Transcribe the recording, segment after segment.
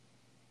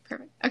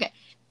Perfect. Okay.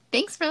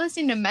 Thanks for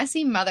listening to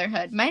Messy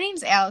Motherhood. My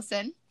name's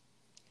Allison.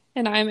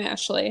 And I'm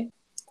Ashley.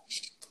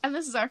 And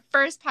this is our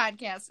first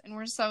podcast, and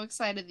we're so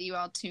excited that you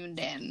all tuned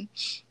in.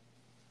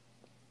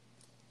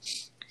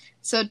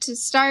 So to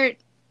start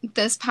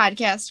this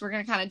podcast, we're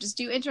going to kind of just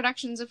do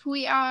introductions of who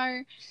we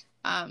are,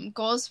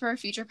 goals for our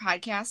future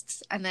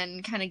podcasts, and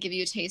then kind of give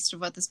you a taste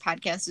of what this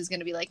podcast is going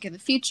to be like in the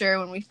future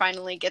when we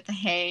finally get the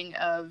hang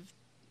of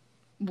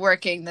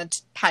working the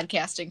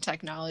podcasting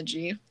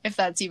technology, if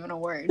that's even a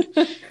word.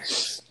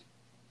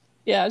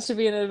 Yeah, it should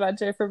be an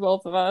adventure for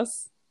both of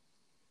us.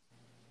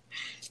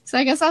 So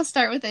I guess I'll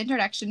start with the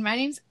introduction. My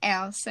name's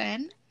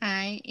Allison.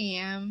 I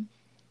am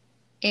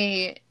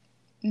a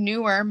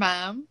newer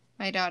mom.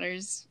 My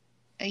daughter's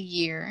a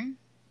year.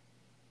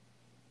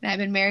 And I've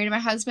been married to my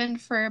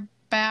husband for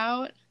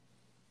about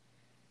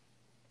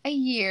a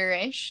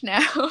year-ish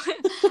now.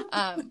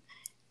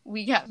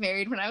 We got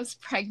married when I was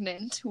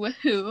pregnant.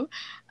 Woohoo.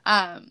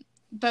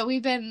 But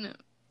we've been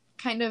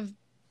kind of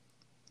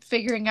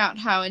figuring out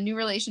how a new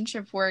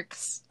relationship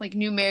works, like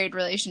new married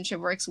relationship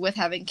works with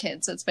having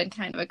kids. So it's been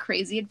kind of a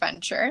crazy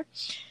adventure.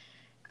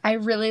 I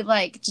really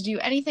like to do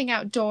anything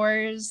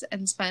outdoors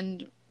and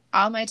spend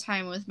all my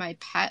time with my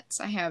pets.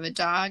 I have a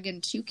dog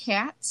and 2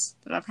 cats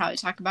that I'll probably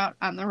talk about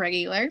on the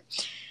regular.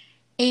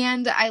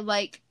 And I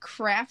like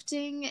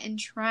crafting and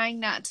trying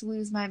not to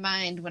lose my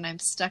mind when I'm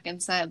stuck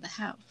inside the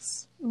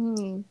house.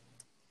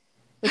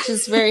 Which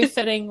is very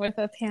fitting with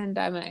a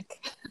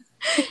pandemic.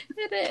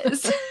 It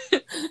is.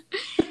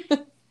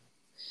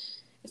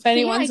 If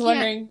anyone's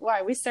wondering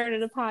why we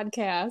started a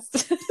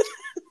podcast.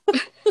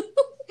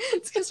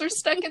 It's because we're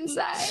stuck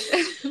inside.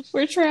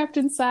 We're trapped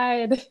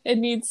inside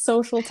and need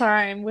social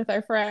time with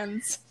our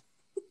friends.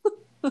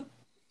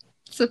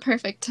 It's the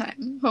perfect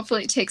time.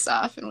 Hopefully it takes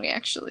off and we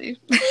actually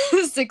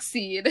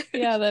succeed.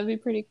 Yeah, that'd be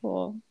pretty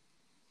cool.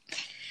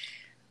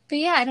 But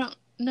yeah, I don't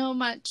know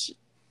much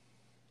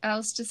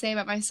else to say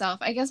about myself.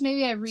 I guess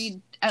maybe I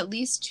read at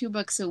least 2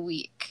 books a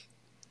week.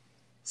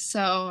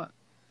 So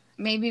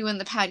maybe when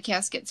the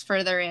podcast gets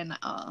further in,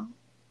 I'll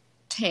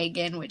tag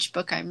in which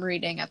book I'm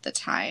reading at the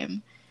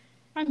time.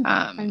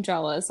 I'm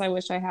jealous. I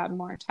wish I had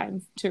more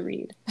time to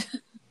read.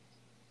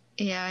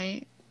 Yeah,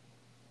 I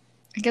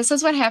guess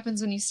that's what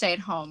happens when you stay at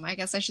home. I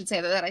guess I should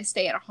say that I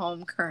stay at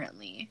home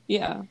currently.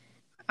 Yeah.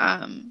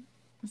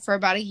 For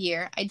about a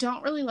year. I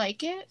don't really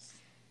like it.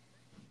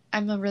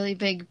 I'm a really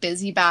big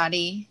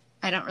busybody.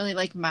 I don't really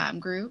like mom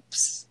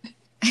groups.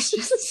 I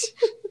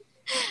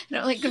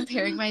don't like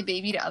comparing my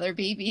baby to other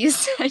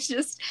babies.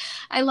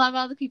 I love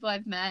all the people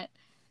I've met.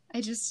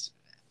 I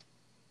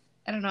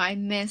don't know, I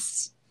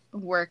miss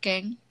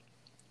working.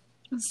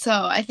 So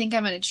I think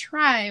I'm going to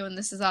try when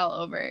this is all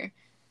over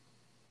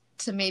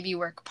to maybe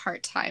work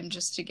part-time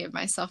just to give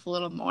myself a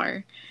little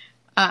more.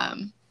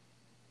 But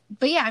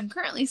yeah, I'm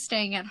currently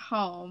staying at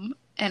home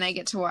and I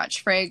get to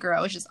watch Frey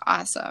grow, which is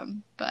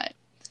awesome. But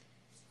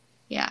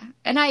yeah,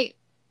 and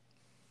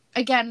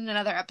again, in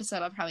another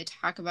episode, I'll probably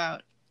talk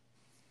about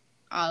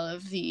all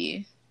of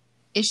the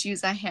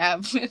issues I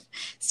have with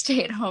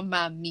stay-at-home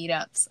mom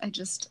meetups.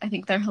 I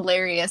think they're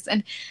hilarious.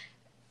 And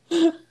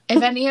if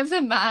any of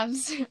the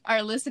moms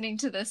are listening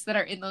to this that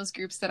are in those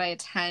groups that I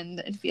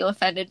attend and feel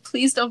offended,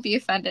 please don't be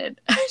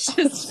offended.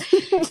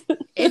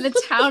 In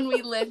the town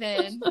we live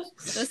in,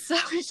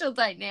 the social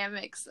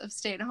dynamics of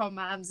stay-at-home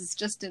moms is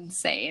just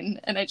insane.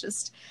 And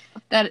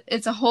that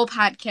it's a whole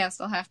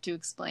podcast I'll have to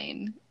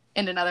explain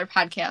in another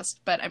podcast,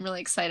 but I'm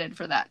really excited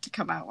for that to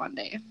come out one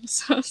day.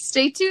 So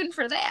stay tuned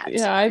for that.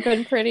 Yeah, I've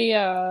been pretty,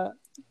 I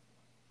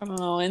don't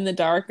know, in the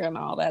dark on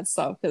all that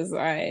stuff because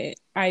I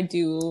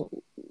do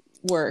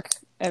work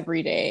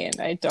every day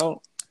and I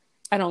don't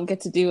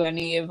get to do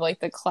any of like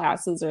the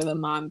classes or the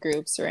mom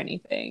groups or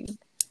anything,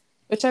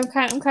 which I'm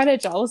kind of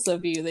jealous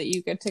of you that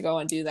you get to go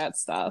and do that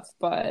stuff.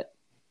 But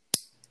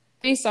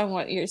based on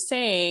what you're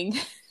saying,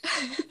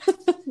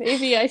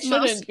 maybe I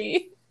shouldn't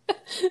be.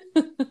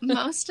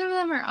 Most of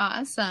them are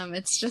awesome.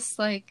 It's just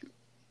like,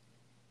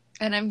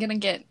 and I'm gonna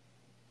get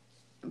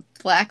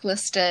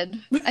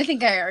blacklisted. I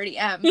think I already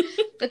am.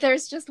 But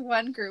there's just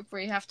one group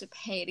where you have to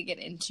pay to get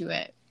into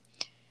it.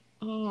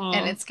 Oh.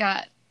 And it's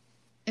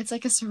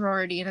like a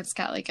sorority and it's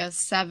got like a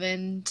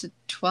 7 to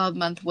 12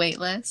 month wait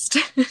list.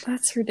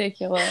 That's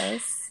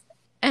ridiculous.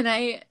 And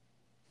I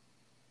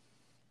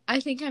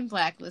think I'm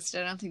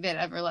blacklisted. I don't think they'd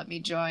ever let me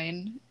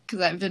join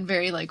because I've been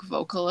very like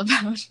vocal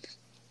about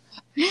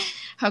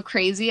how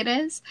crazy it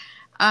is.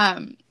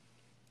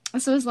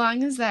 So as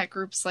long as that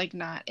group's like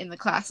not in the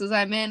classes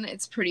I'm in,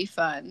 it's pretty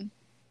fun.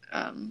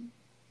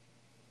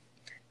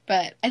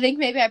 But I think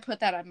maybe I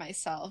put that on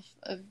myself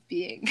of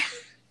being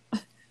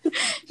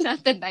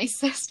not the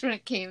nicest when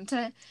it came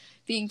to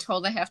being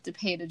told I have to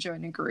pay to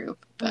join a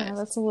group. But yeah,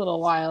 that's a little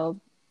wild.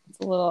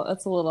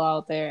 That's a little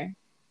out there.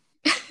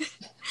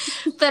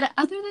 But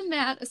other than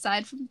that,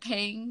 aside from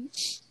paying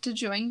to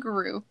join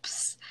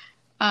groups,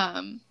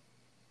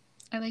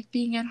 I like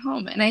being at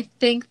home. And I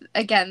think,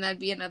 again, that'd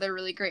be another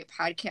really great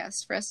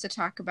podcast for us to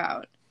talk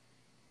about.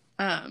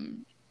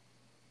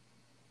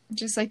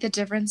 Just like the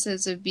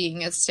differences of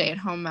being a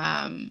stay-at-home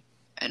mom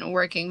and a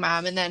working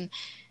mom, and then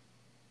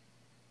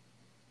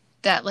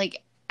that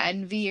like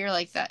envy or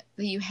like that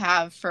you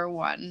have for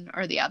one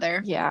or the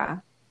other. Yeah,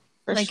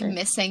 for like sure.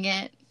 missing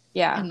it.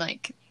 Yeah. And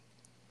like,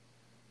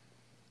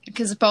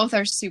 because both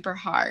are super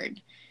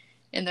hard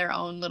in their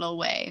own little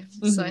way.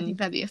 So I think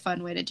that'd be a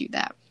fun way to do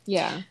that.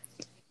 Yeah.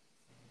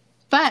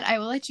 But I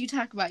will let you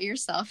talk about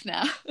yourself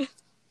now.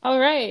 All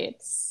right.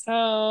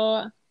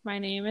 So my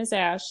name is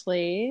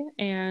Ashley,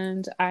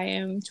 and I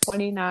am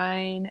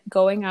 29,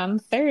 going on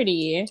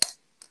 30.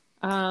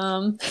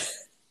 My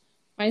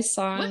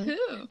son.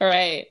 Woohoo! All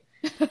right.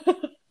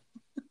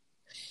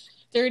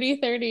 30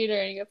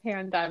 during a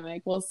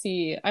pandemic. We'll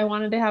see. I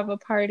wanted to have a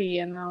party,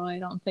 and now I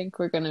don't think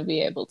we're going to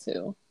be able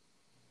to.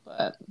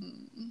 But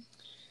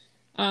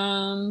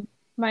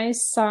my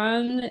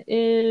son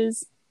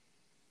is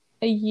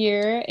a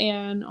year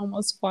and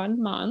almost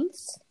 1 month.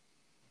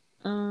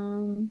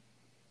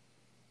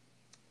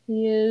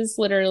 He is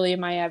literally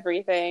my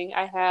everything.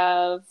 I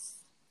have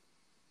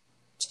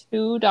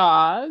 2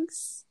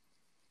 dogs,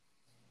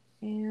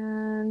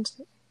 and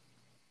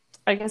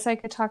I guess I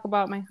could talk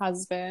about my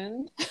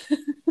husband.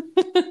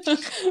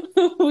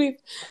 We've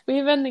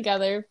been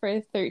together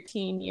for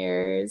 13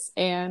 years,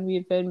 and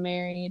we've been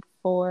married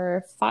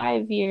for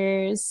 5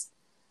 years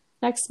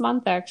next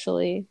month,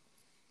 actually,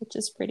 which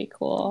is pretty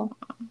cool.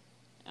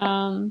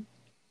 I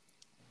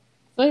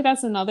feel like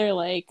that's another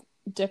like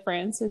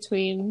difference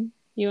between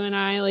you and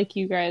I. Like,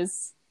 you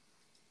guys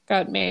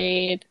got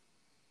married,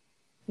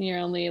 and you're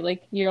only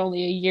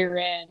a year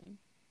in.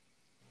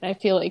 I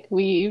feel like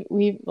we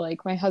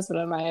like, my husband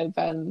and I have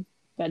been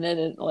in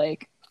it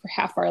like for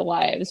half our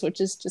lives, which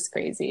is just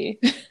crazy.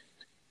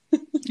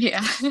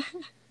 Yeah.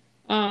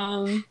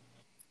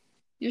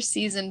 You're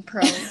seasoned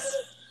pros.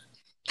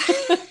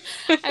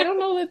 I don't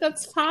know that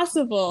that's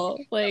possible.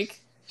 Like,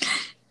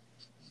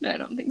 I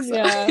don't think so.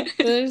 yeah,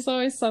 there's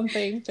always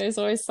something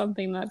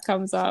that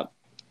comes up.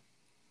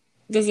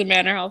 Doesn't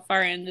matter how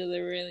far into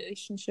the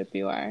relationship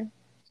you are.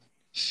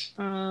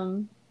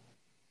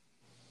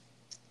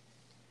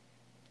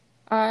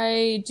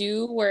 I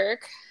do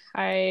work.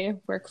 I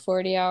work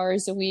 40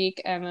 hours a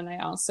week, and then I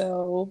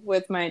also,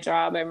 with my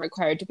job, I'm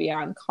required to be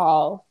on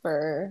call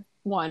for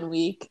 1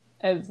 week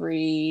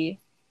every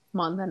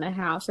month and a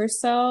half or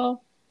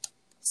so.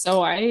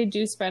 So I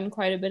do spend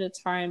quite a bit of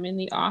time in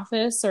the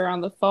office or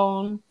on the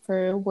phone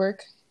for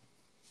work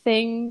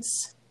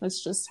things.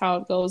 That's just how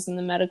it goes in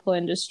the medical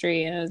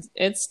industry, and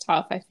it's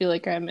tough. I feel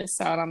like I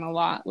miss out on a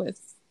lot with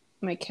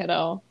my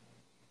kiddo.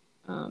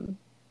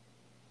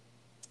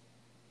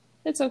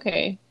 It's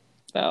okay,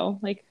 though.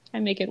 Like, I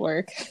make it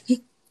work.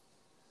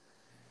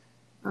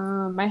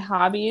 My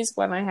hobbies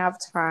when I have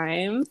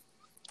time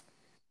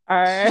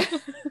are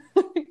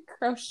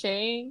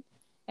crocheting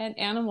and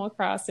Animal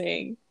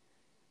Crossing.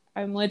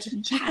 I'm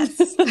legit.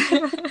 Yes.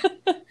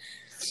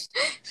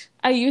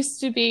 I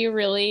used to be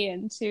really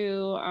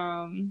into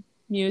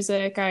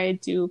music. I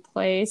do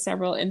play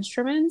several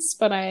instruments,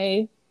 but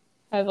I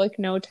have like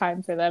no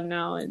time for them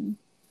now, and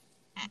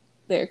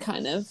they're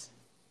kind of,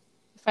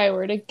 if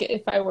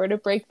I were to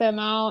break them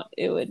out,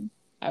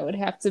 I would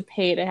have to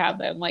pay to have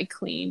them like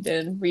cleaned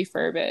and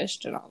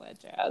refurbished and all that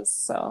jazz.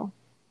 So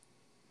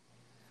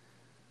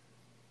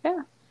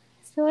yeah,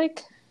 I feel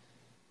like.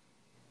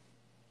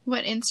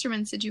 What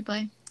instruments did you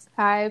play?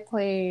 I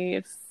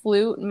played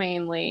flute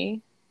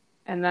mainly,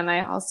 and then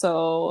I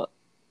also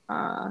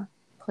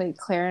played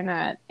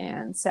clarinet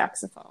and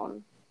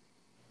saxophone.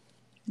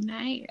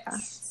 Nice. Yeah,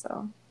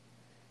 so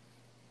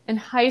in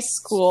high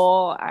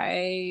school,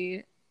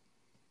 I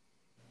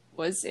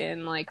was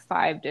in like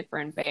 5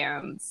 different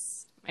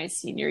bands my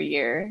senior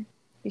year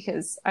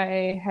because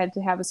I had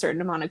to have a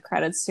certain amount of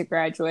credits to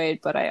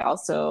graduate, but I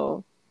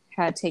also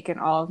had taken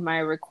all of my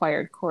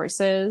required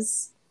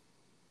courses.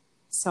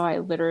 So I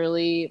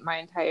literally, my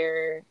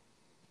entire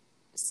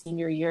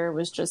senior year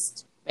was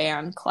just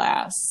band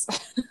class.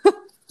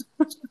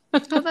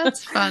 Oh,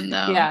 that's fun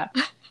though. Yeah.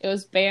 It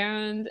was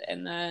band,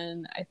 and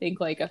then I think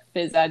like a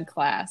phys ed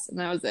class, and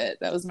that was it.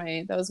 That was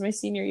my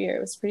senior year.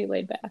 It was pretty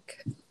laid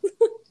back.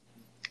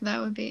 That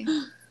would be.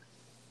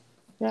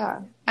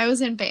 Yeah. I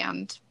was in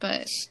band,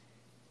 but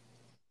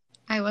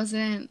I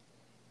wasn't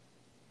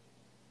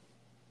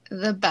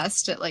the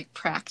best at like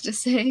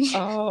practicing.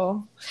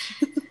 Oh.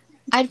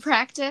 I'd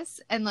practice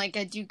and like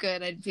I'd do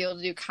good. I'd be able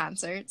to do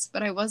concerts,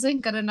 but I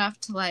wasn't good enough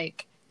to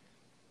like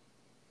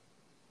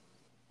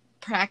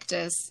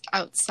practice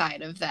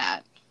outside of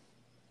that.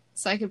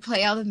 So I could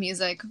play all the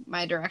music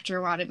my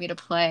director wanted me to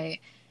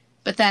play.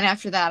 But then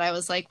after that, I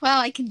was like, well,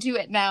 I can do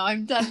it now.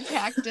 I'm done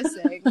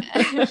practicing.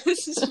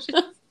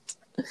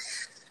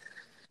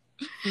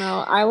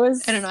 No, I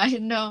don't know. I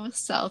had no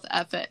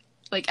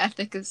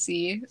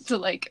efficacy to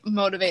like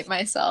motivate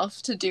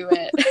myself to do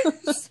it.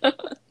 So,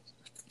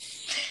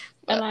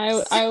 and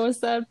I was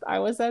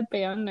that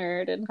band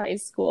nerd in high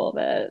school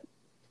that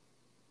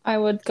I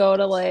would go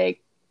to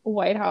like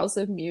White House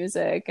of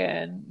Music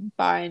and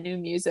buy new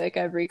music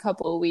every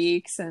couple of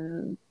weeks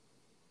and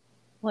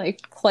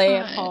like play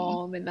at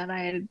home, and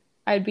then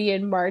I'd be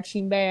in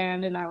marching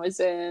band, and I was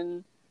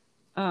in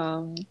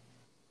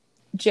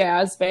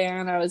jazz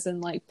band. I was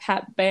in like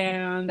pep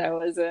band. I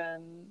was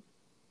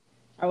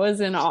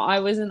in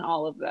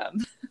all of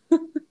them.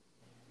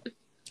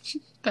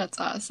 That's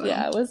Yeah, awesome.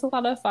 it was a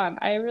lot of fun.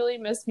 I really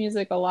miss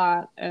music a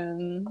lot,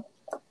 and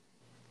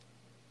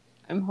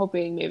I'm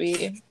hoping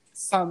maybe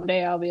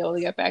someday I'll be able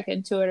to get back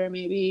into it, or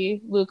maybe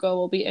Luca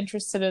will be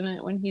interested in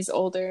it when he's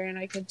older and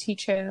I can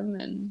teach him,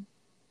 and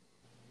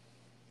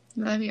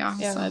That'd be yeah,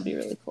 that'd awesome. be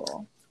really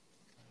cool.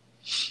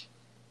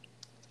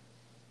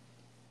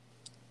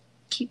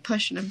 Keep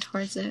pushing him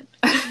towards it.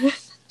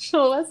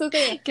 So that's the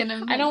thing. Get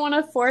him I don't want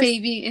to force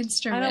baby I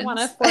instruments. don't want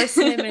to force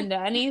him into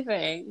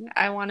anything.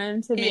 I want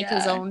him to make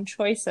his Yeah. own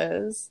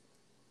choices.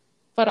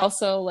 But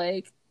also,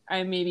 like,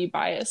 I may be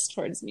biased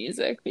towards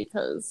music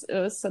because it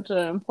was such an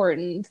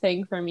important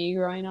thing for me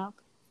growing up.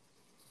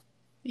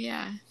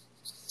 Yeah.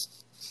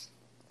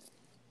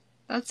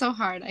 That's so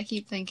hard. I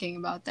keep thinking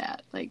about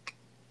that. Like,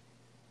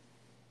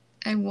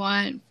 I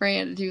want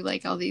Freya to do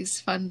like all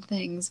these fun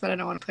things, but I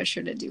don't want to push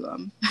her to do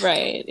them.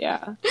 Right,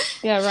 yeah.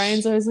 Yeah,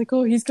 Ryan's always like,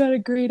 oh, he's got a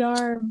great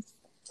arm.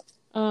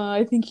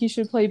 I think he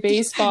should play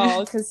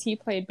baseball because he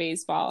played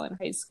baseball in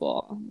high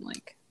school. I'm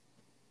like,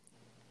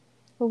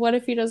 but what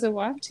if he doesn't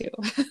want to?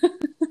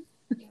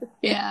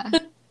 Yeah.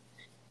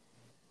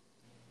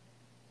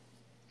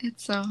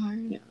 It's so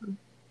hard. Yeah.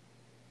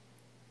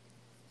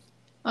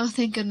 Oh,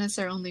 thank goodness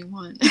they're only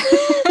one.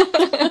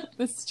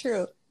 That's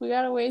true. We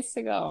got a ways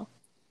to go.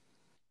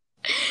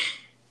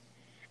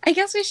 I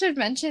guess we should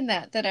mention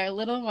that our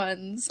little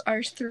ones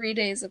are 3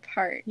 days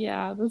apart.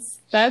 Yeah,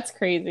 that's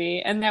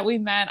crazy. And that we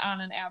met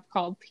on an app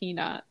called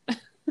Peanut.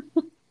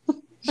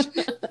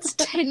 It's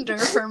Tinder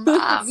for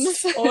moms.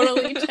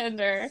 Totally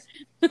Tinder.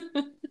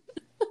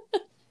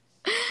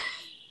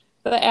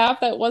 The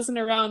app that wasn't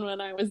around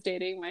when I was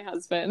dating my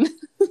husband.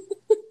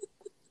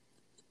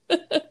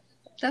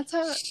 That's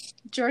how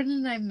Jordan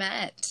and I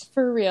met.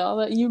 For real,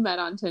 that you met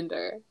on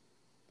Tinder.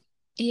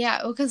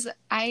 Yeah, well, because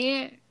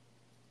I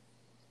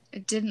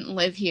didn't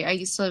live here. I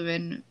used to live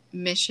in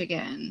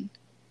Michigan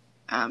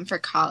for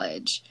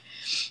college.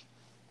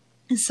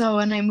 So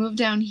when I moved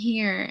down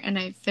here and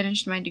I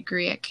finished my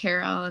degree at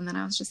Carroll, and then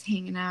I was just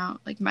hanging out,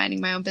 like minding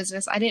my own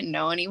business, I didn't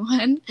know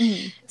anyone.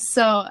 Mm-hmm.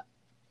 So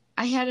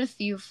I had a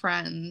few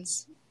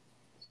friends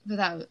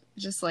without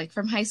just like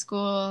from high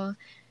school,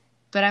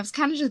 but I was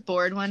kind of just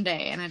bored one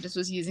day and I just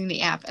was using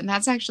the app, and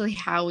that's actually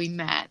how we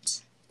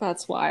met.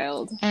 That's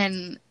wild.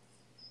 And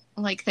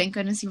like, thank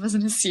goodness he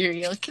wasn't a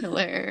serial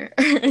killer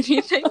or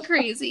anything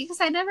crazy, because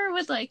I never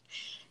would like,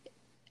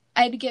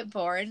 I'd get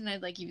bored and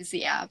I'd like use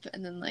the app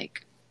and then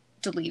like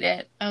delete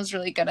it. I was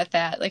really good at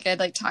that. Like, I'd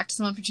like talk to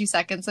someone for 2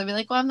 seconds. I'd be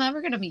like, well, I'm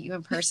never going to meet you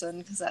in person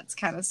because that's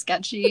kind of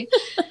sketchy.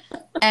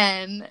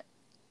 And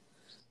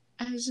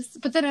I was just,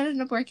 but then it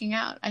ended up working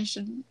out. I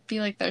should be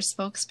like their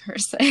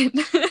spokesperson.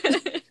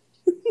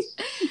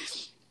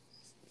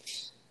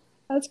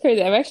 That's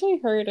crazy. I've actually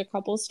heard a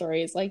couple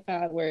stories like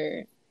that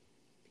where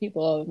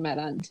people have met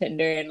on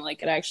Tinder and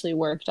like it actually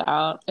worked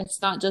out.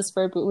 It's not just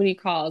for booty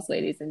calls,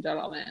 ladies and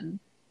gentlemen.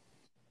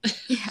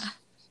 Yeah,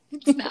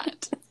 it's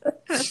not.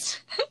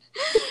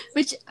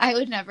 Which I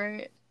would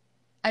never,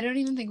 I don't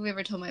even think we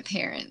ever told my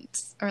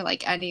parents or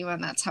like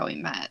anyone that's how we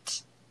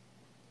met.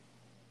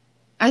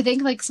 I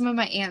think like some of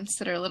my aunts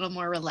that are a little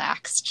more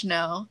relaxed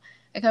know.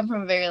 I come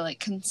from a very like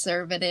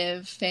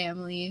conservative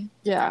family.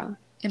 Yeah.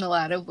 In a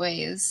lot of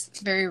ways.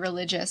 Very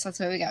religious. That's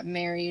why we got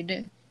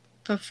married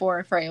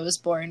before Freya was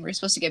born. We were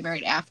supposed to get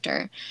married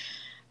after.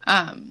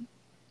 And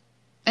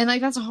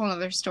like that's a whole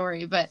other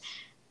story, but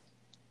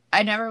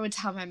I never would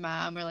tell my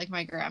mom or like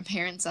my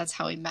grandparents that's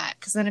how we met,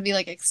 because then it'd be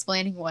like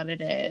explaining what it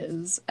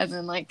is and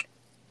then like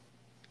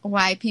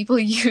why people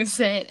use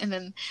it, and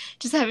then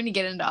just having to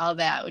get into all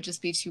that would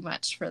just be too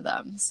much for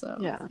them. So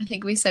Yeah. I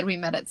think we said we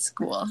met at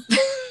school.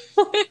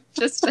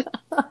 Just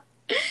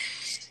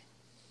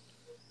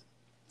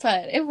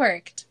but it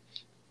worked.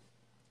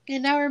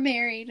 And now we're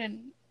married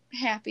and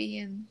happy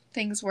and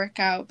things work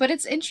out. But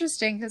it's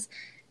interesting because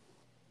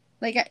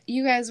like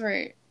you guys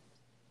were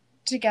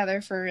together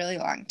for a really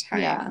long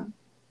time. Yeah.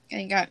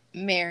 And got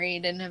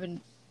married and have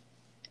been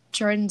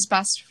Jordan's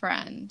best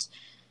friend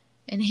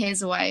and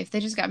his wife. They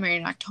just got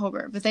married in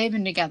October, but they've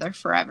been together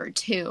forever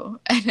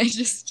too. And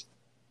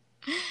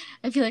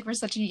I feel like we're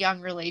such a young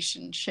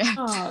relationship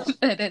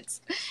that it's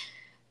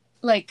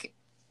like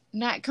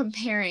not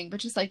comparing,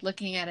 but just like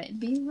looking at it and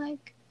being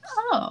like,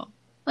 oh,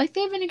 like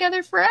they've been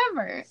together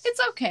forever.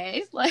 It's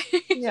okay. Like,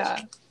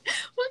 yeah,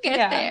 we'll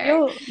get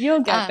there.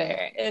 You'll get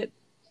there.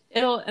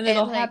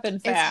 It'll happen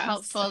fast. It's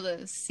helpful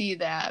to see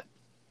that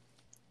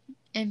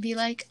and be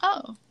like,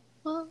 oh,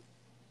 well,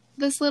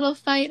 this little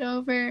fight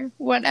over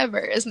whatever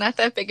is not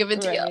that big of a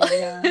deal. Right,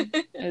 yeah.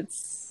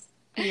 It's,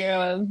 you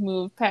gotta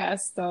move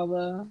past all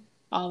the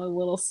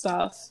little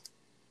stuff.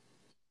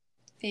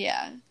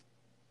 Yeah.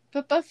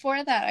 But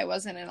before that, I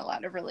wasn't in a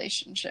lot of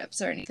relationships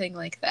or anything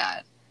like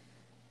that.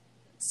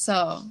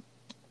 So,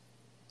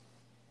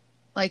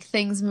 like,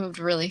 things moved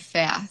really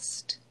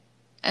fast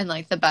and,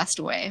 like, the best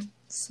way.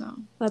 So.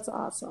 That's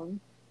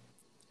awesome.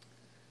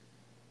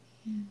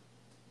 Yeah.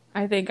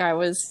 I think I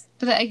was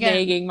But then again,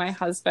 nagging my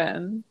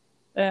husband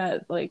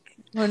that like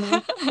when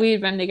we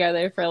had been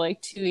together for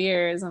like 2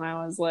 years, and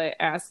I was like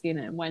asking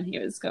him when he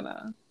was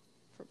gonna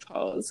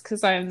propose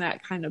because I'm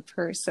that kind of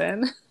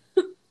person.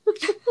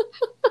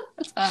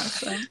 that's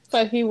awesome.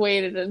 But he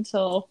waited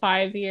until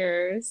 5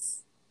 years.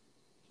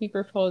 He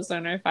proposed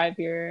on our 5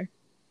 year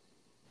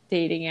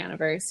dating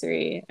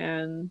anniversary,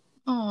 and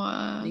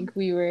I Oh, think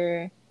we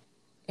were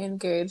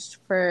engaged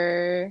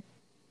for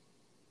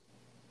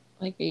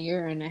like a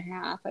year and a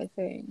half, I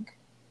think.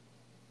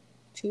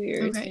 2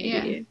 years okay,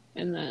 yeah. maybe,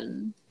 and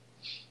then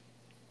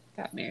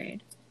got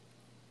married.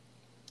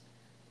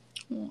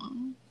 Aw,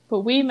 But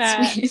we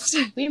met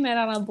sweet. we met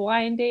on a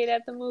blind date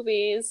at the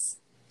movies.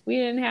 We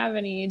didn't have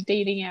any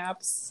dating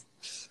apps.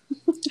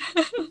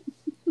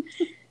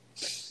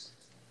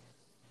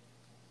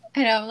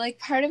 I know, like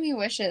part of me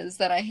wishes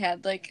that I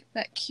had like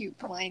that cute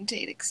blind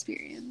date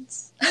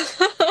experience.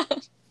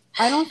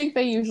 I don't think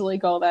they usually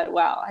go that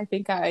well. I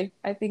think No.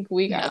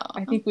 we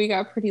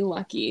got pretty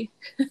lucky.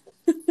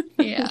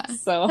 Yeah.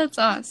 So That's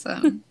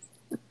awesome.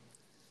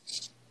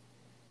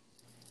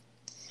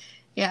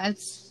 Yeah,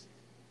 it's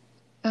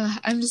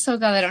I'm just so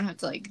glad I don't have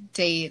to like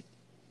date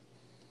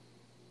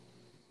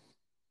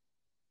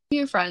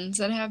your friends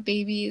that have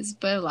babies,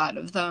 but a lot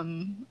of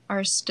them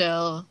are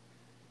still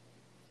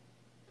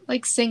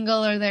like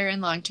single or they're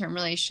in long-term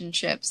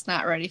relationships,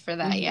 not ready for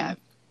that yet.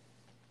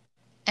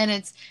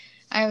 And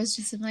I was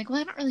just I'm like, well,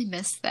 I don't really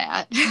miss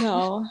that.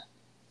 no.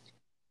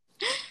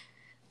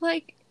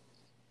 Like,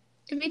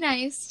 it'd be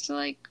nice to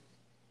like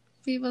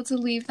be able to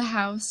leave the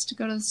house to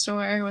go to the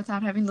store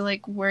without having to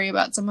like worry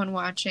about someone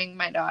watching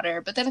my daughter.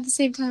 But then at the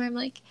same time, I'm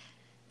like,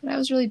 but I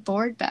was really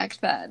bored back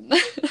then.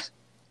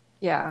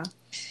 Yeah.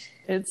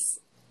 It's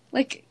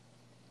Like,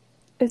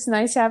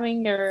 nice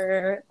having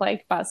your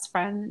like best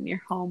friend in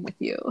your home with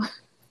you.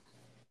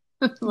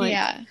 Like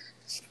yeah,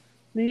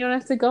 you don't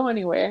have to go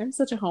anywhere. I'm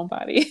such a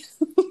homebody.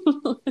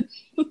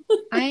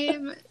 I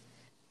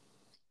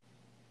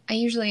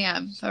usually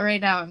am, but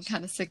right now I'm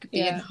kind of sick of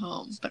being Yeah.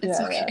 home, but it's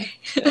Yeah, okay.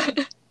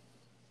 yeah.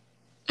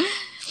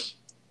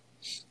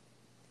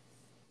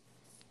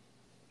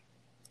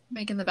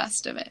 Making the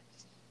best of it.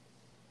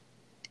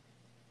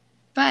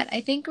 But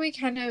I think we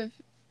kind of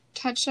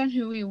touched on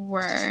who we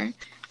were.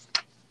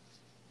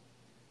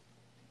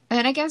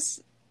 And I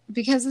guess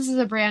because this is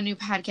a brand new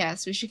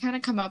podcast, we should kind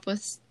of come up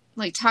with,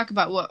 like, talk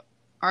about what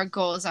our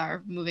goals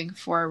are moving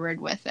forward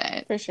with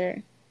it. For sure.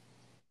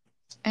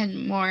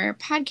 And more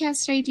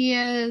podcast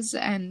ideas.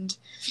 And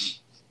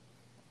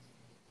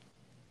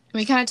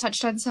we kind of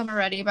touched on some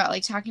already about,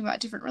 like, talking about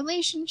different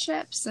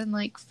relationships and,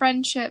 like,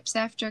 friendships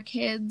after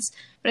kids.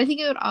 But I think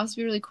it would also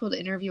be really cool to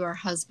interview our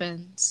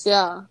husbands.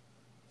 Yeah.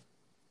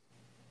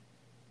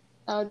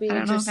 That would be I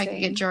don't know if interesting. I could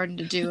get Jordan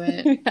to do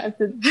it.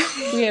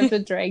 we have to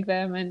drag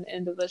them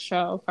into the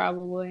show,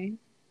 probably.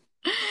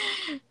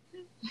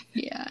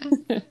 Yeah.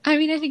 I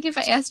mean, I think if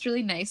I asked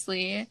really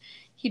nicely,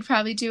 he'd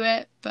probably do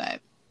it,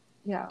 but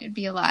Yeah. it'd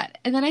be a lot.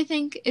 And then I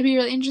think it'd be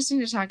really interesting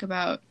to talk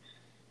about,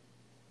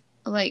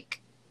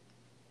 like,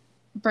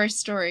 birth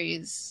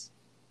stories.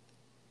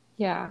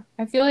 Yeah.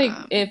 I feel like,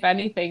 if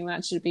anything,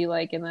 that should be,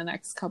 like, in the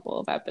next couple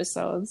of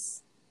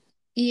episodes.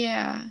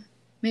 Yeah.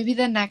 Maybe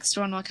the next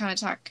one we'll kind of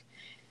talk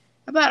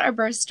about our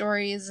birth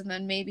stories, and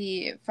then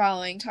maybe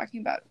following talking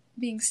about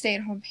being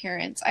stay-at-home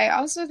parents. I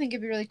also think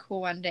it'd be really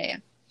cool one day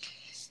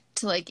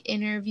to, like,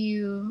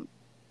 interview,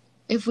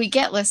 if we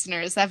get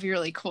listeners, that'd be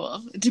really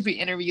cool to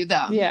interview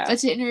them. Yeah. But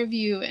to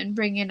interview and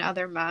bring in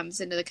other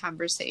moms into the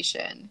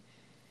conversation.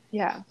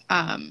 Yeah.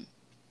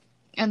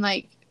 And,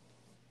 like,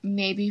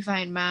 maybe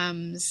find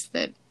moms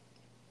that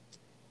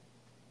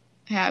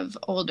have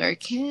older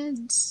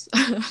kids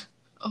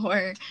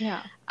or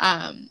Yeah.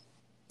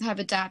 have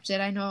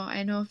adopted. I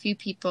know a few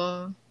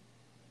people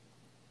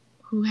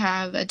who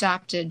have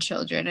adopted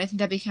children. I think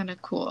that'd be kind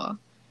of cool.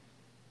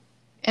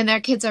 And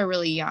their kids are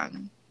really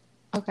young.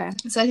 Okay.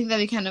 So I think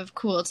that'd be kind of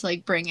cool to,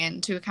 like, bring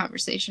into a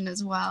conversation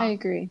as well. I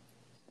agree.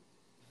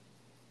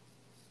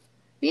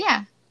 But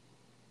yeah.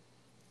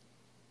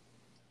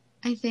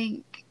 I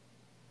think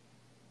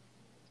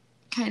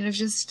kind of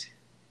just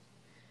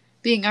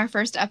being our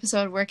first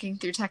episode working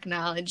through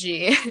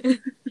technology.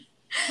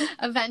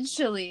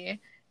 Eventually,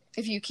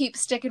 if you keep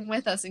sticking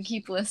with us and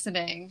keep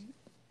listening,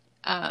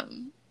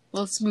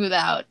 we'll smooth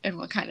out and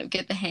we'll kind of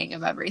get the hang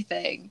of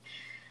everything.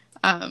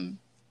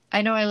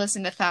 I know I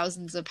listen to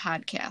thousands of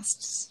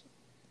podcasts.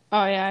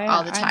 Oh, yeah.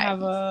 All the time. I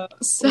have a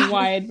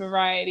wide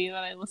variety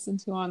that I listen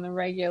to on the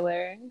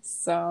regular,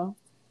 so.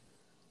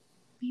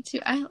 Me too.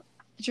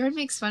 Jordan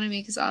makes fun of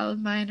me because all of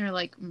mine are,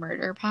 like,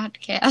 murder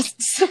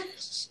podcasts.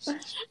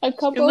 A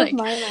couple of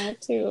mine are,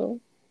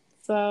 too.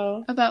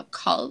 So. About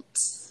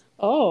cults.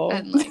 Oh.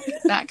 And, like,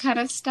 that kind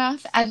of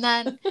stuff. And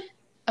then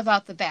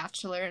about The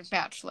Bachelor and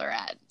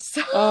Bachelorette.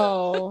 So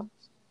oh.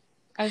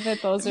 I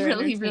bet those are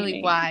really,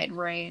 really wide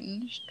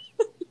range.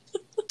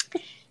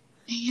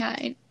 Yeah,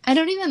 I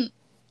don't even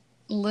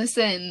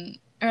listen,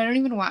 or I don't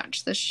even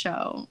watch the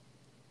show.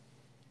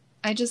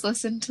 I just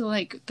listen to,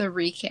 like, the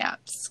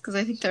recaps because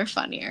I think they're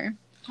funnier.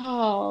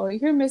 Oh,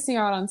 you're missing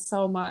out on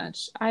so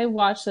much. I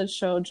watch the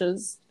show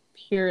just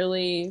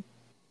purely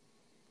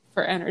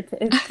for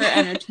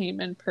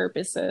entertainment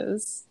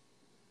purposes.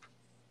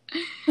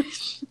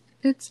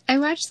 I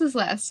watched this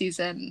last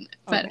season,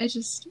 but Okay. I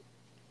just,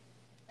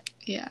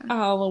 yeah.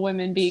 All the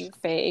women being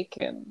fake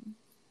and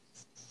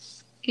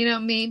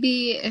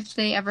Maybe if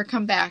they ever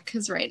come back,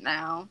 because right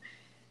now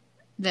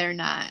they're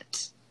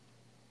not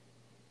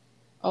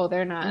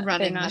they're not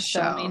running the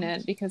filming show.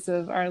 it because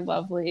of our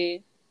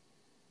lovely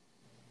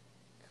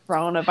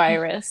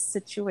coronavirus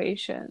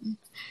situation.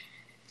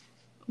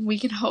 We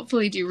can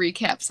hopefully do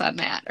recaps on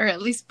that, or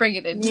at least bring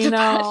it into the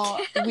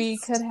podcast.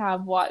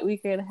 we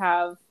could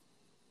have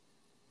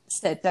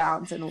sit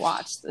downs and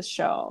watch the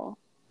show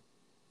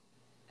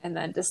and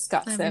then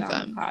discuss it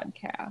on the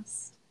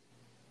podcast.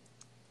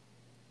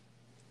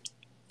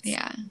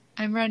 Yeah,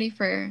 I'm ready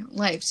for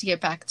life to get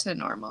back to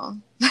normal.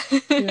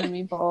 You and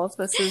me both.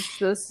 This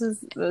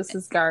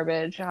is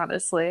garbage,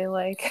 honestly.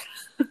 Like,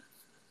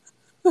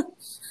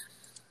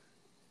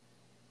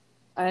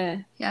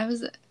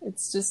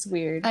 it's just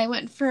weird. I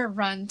went for a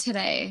run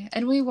today,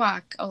 and we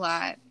walk a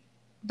lot,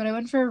 but I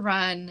went for a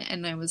run,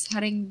 and I was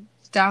heading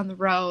down the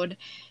road.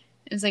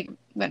 It was like,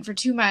 went for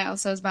 2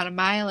 miles, so I was about a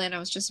mile in. I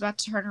was just about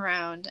to turn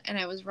around, and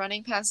I was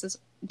running past this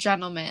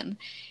gentleman,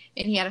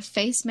 and he had a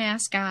face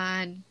mask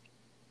on,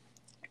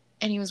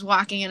 and he was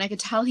walking, and I could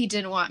tell he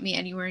didn't want me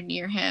anywhere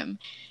near him,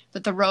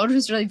 but the road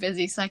was really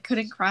busy, so I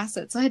couldn't cross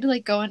it. So I had to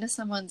like go into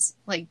someone's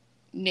it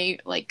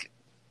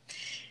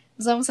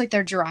was almost like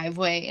their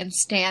driveway and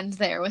stand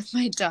there with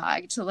my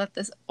dog to let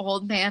this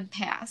old man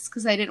pass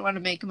because I didn't want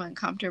to make him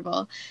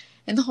uncomfortable.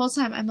 And the whole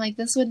time I'm like,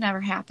 this would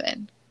never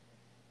happen.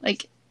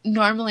 Like,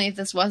 normally if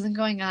this wasn't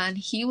going on,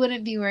 he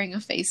wouldn't be wearing a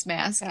face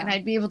mask, and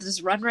I'd be able to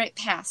just run right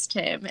past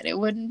him, and it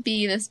wouldn't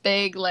be this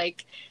big,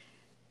 like,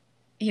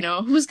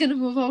 who's going to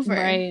move over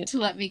to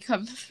let me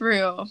come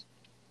through.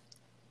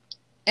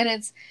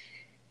 And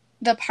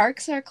the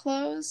parks are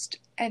closed,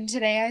 and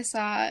today I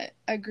saw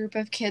a group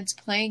of kids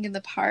playing in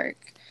the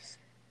park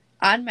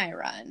on my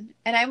run,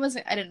 and I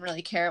didn't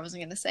really care. I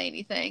wasn't going to say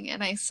anything,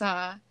 and I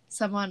saw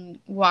someone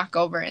walk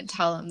over and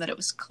tell them that it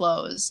was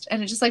closed,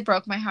 and it just like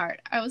broke my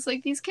heart. I was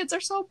like, these kids are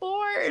so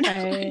bored.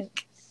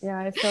 Yeah,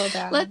 I feel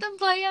that. Let them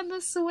play on the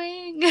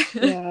swing.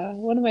 Yeah,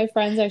 one of my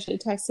friends actually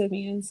texted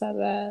me and said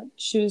that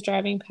she was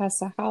driving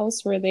past a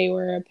house where they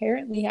were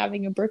apparently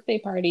having a birthday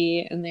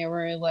party, and there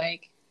were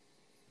like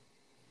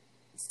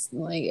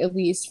at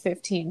least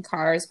 15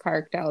 cars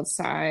parked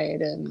outside,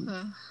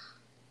 and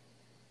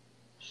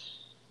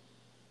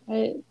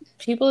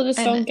people just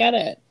don't get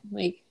it.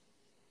 Like,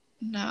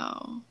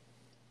 no.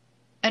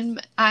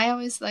 And I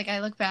always, I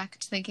look back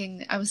to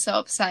thinking I was so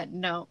upset.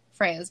 No,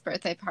 Freya's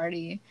birthday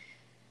party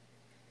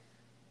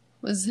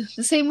was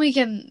the same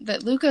weekend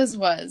that Luca's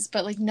was,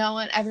 but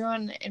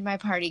everyone in my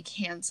party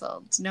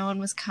canceled. No one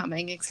was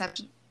coming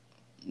except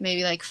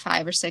maybe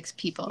 5 or 6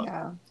 people.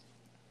 Yeah.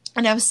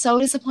 And I was so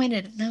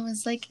disappointed. And I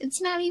was like,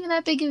 it's not even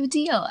that big of a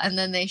deal. And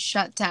then they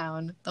shut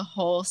down the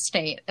whole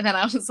state. And then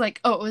I was like,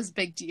 oh, it was a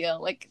big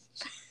deal.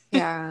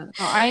 Yeah.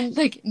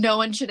 No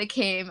one should have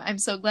came. I'm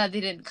so glad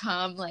they didn't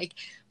come.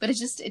 But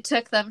it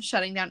took them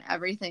shutting down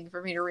everything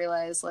for me to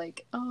realize,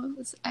 it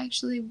was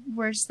actually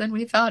worse than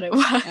we thought it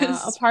was. Yeah,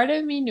 a part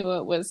of me knew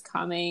it was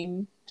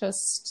coming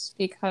just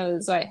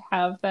because I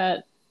have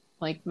that,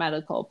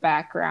 medical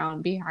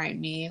background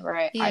behind me,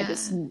 where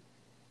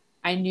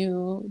I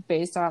knew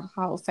based on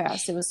how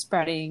fast it was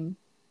spreading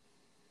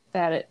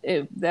that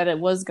it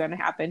was going to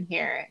happen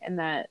here, and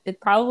that it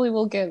probably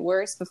will get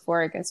worse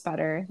before it gets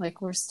better.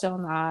 We're still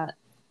not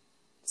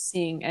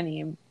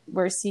seeing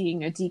we're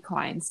seeing a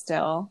decline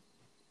still.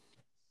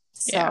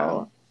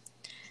 So,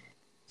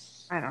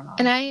 I don't know.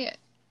 And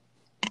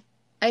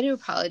I do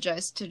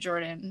apologize to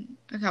Jordan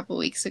a couple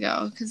weeks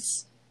ago,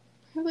 because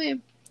probably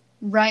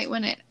right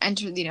when it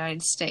entered the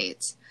United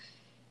States,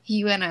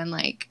 he went on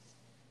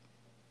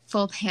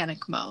full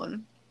panic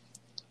mode.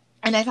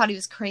 And I thought he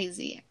was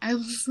crazy. I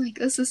was like,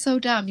 this is so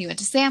dumb. He went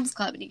to Sam's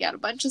Club and he got a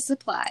bunch of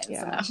supplies.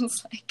 Yeah. And I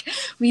was like,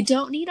 we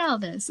don't need all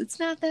this.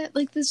 It's not that,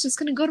 this is just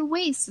going to go to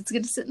waste. It's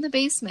going to sit in the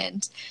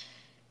basement.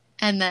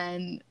 And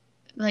then,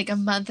 a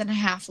month and a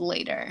half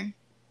later,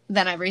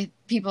 then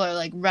people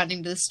are,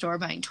 running to the store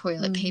buying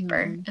toilet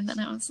paper. And then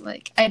I was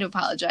like, I had to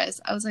apologize.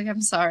 I was like,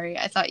 I'm sorry.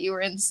 I thought you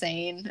were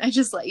insane. I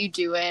just let you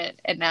do it.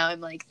 And now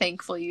I'm,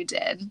 thankful you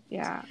did.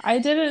 Yeah. I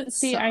didn't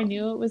see. I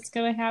knew it was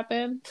going to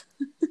happen.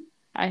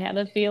 I had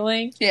a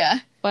feeling. Yeah.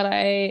 But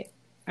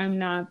I'm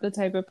not the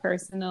type of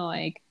person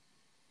to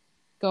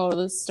go to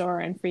the store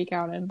and freak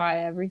out and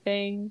buy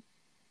everything.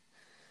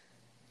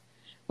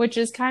 Which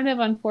is kind of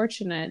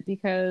unfortunate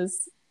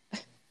because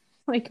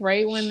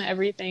right when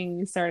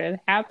everything started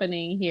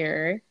happening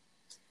here,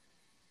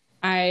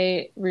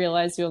 I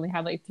realized we only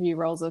had 3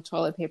 rolls of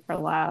toilet paper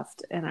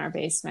left in our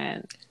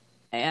basement,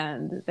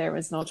 and there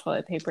was no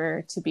toilet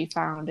paper to be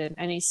found in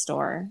any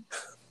store.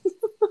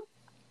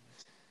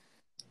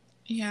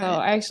 Yeah. So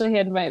I actually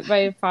had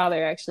my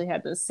father actually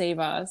had to save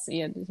us.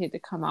 He had to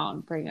come out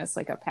and bring us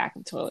a pack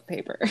of toilet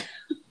paper.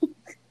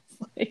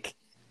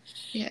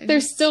 Yeah.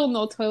 There's still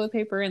no toilet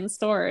paper in the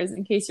stores,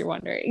 in case you're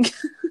wondering.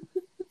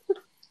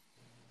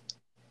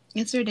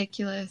 It's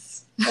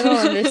ridiculous. I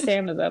don't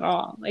understand it at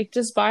all. Like,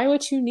 just buy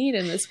what you need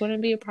and this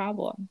wouldn't be a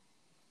problem.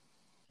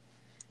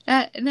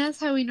 And that's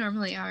how we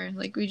normally are.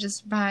 Like, we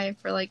just buy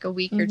for like a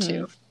week or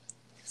two.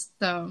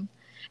 So,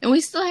 and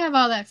we still have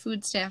all that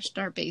food stashed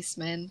in our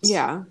basement.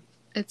 Yeah.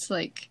 It's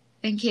like,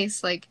 in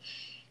case, like,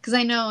 because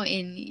I know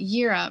in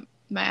Europe,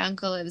 my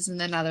uncle lives in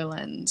the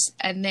Netherlands,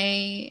 and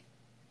they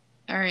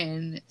are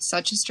in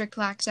such a strict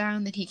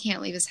lockdown that he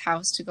can't leave his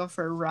house to go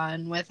for a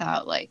run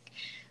without, like,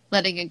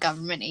 letting a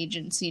government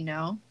agency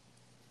know.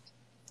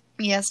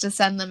 He has to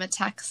send them a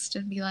text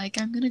and be like,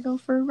 I'm going to go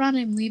for a run.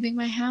 I'm leaving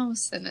my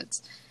house. And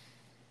it's,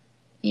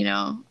 you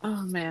know.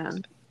 Oh,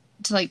 man.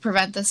 To, like,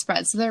 prevent the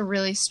spread. So they're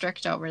really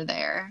strict over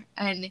there.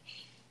 And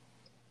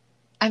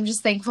I'm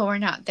just thankful we're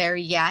not there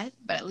yet.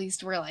 But at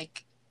least we're,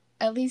 like,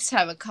 at least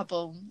have a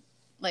couple,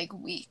 like,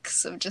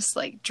 weeks of just,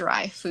 like,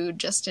 dry food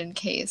just in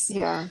case.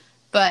 Yeah.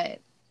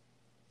 But,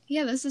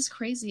 yeah, this is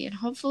crazy. And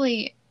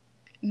hopefully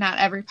not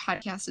every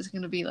podcast is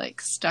going to be, like,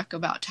 stuck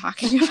about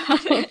talking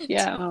about it.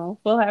 Yeah, no.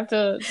 We'll have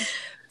to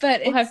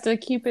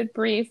keep it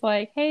brief.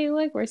 Like, hey,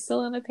 look, we're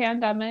still in a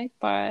pandemic,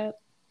 but,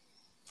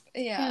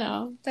 yeah. You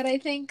know. But I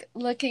think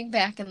looking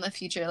back in the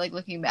future, like,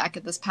 looking back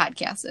at this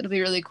podcast, it'll be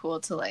really cool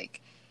to,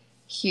 like,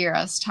 hear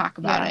us talk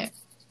about it.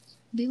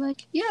 Be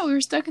like, yeah, we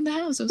were stuck in the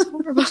house. It was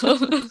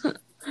horrible.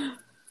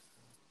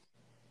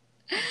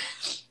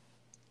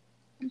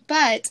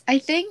 But I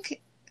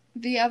think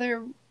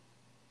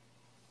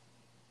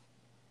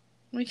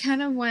we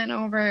kind of went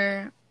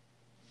over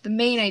the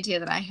main idea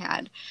that I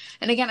had.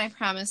 And again, I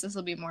promise this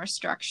will be more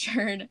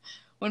structured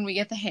when we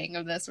get the hang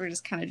of this. We're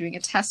just kind of doing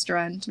a test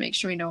run to make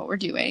sure we know what we're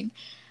doing.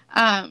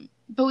 But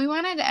we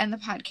wanted to end the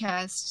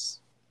podcast,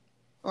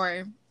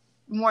 or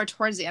more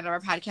towards the end of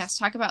our podcast,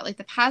 talk about, like,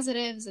 the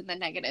positives and the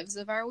negatives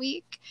of our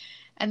week,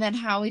 and then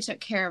how we took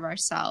care of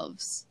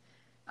ourselves.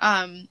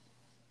 I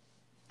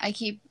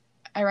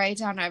write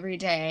down every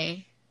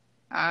day,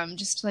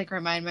 just to, like,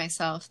 remind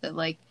myself that,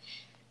 like,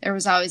 there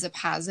was always a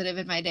positive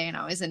in my day and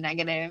always a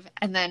negative,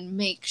 and then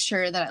make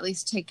sure that I at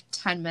least take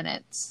 10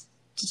 minutes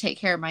to take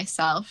care of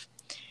myself.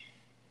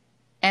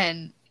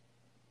 And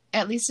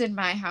at least in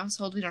my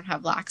household, we don't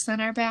have locks on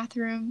our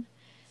bathroom.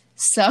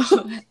 So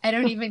I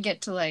don't even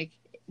get to, like,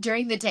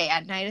 during the day,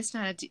 at night it's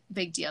not a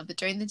big deal, but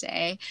during the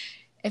day,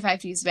 if I have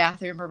to use the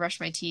bathroom or brush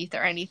my teeth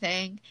or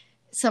anything,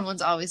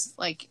 someone's always,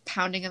 like,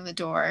 pounding on the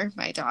door,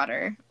 my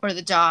daughter, or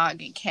the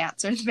dog and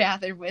cats are in the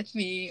bathroom with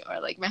me, or,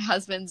 like, my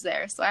husband's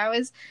there. So I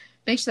always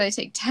make sure I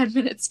take 10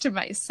 minutes to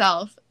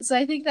myself. So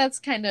I think that's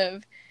kind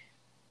of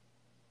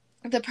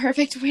the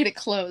perfect way to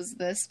close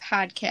this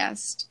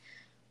podcast.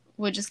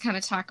 Would just kind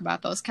of talk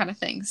about those kind of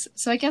things.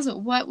 So I guess,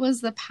 what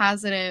was the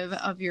positive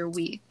of your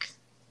week?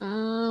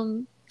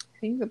 I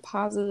think the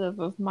positive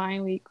of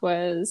my week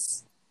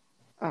was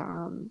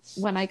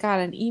when I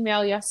got an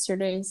email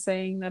yesterday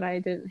saying that I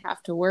didn't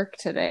have to work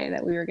today,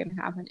 that we were going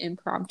to have an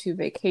impromptu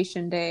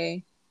vacation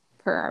day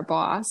per our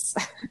boss.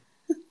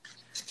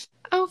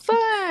 Oh,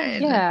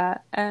 fun! Yeah,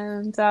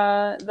 and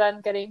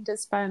then getting to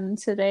spend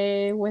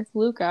today with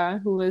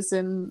Luca, who was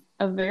in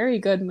a very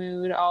good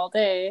mood all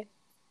day.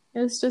 It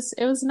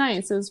was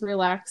nice. It was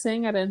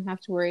relaxing. I didn't have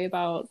to worry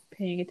about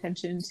paying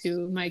attention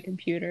to my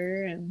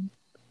computer, and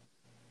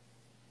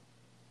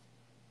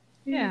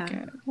yeah.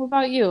 Good. What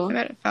about you? I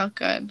bet it felt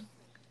good.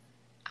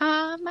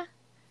 I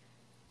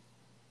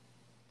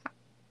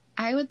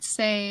would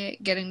say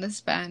getting to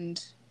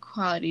spend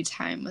quality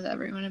time with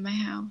everyone in my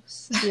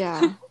house.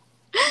 Yeah.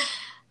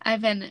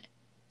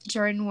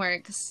 Jordan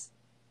works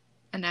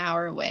an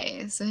hour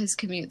away, so his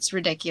commute's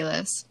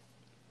ridiculous.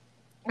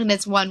 And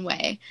it's one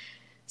way.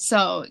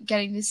 So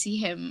getting to see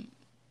him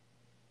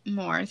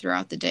more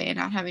throughout the day and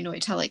not having to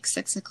wait till, like,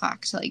 6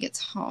 o'clock till he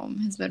gets home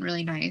has been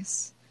really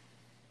nice.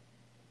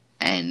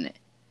 And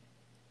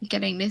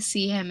getting to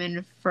see him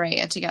and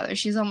Freya together.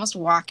 She's almost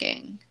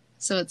walking.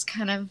 So it's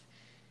kind of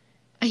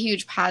a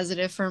huge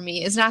positive for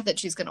me. It's not that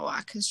she's going to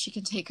walk, because she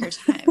can take her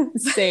time.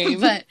 Same.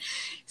 But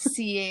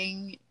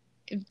seeing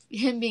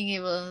him, being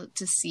able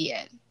to see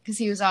it. Because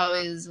he was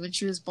always, when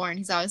she was born,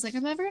 he's always like,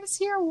 I'm never going to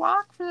see her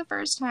walk for the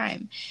first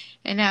time.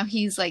 And now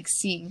he's, like,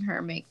 seeing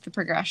her make the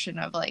progression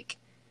of, like,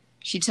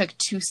 she took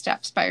 2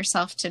 steps by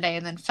herself today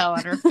and then fell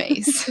on her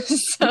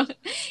face. So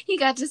he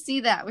got to see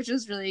that, which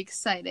was really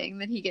exciting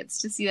that he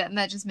gets to see that. And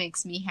that just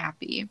makes me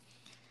happy.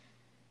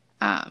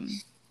 So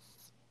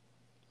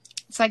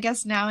I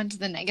guess now into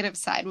the negative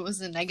side. What was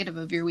the negative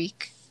of your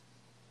week?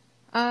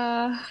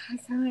 I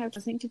kind of have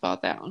to think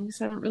about that one,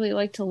 because I don't really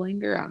like to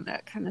linger on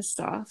that kind of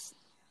stuff.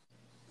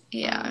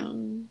 Yeah.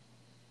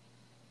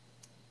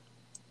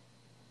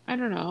 I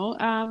don't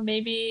know.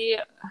 Maybe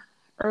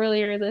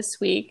earlier this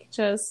week,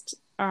 just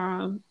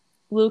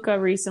Luca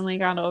recently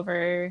got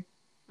over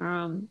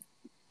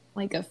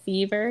like a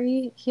fever.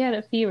 He had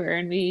a fever,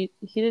 and he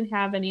didn't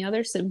have any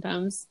other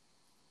symptoms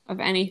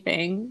of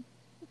anything.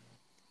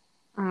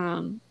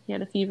 He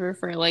had a fever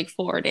for like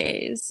 4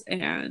 days,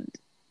 and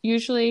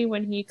usually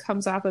when he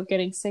comes off of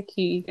getting sick,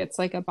 he gets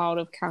like a bout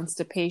of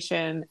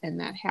constipation, and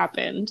that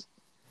happened.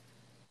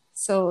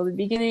 So the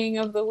beginning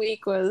of the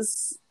week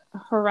was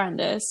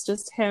horrendous,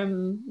 just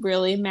him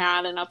really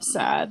mad and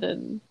upset.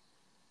 And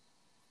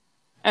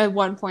at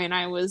one point,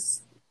 I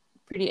was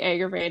pretty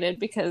aggravated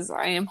because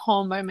I am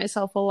home by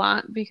myself a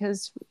lot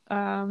because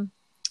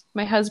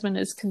my husband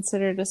is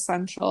considered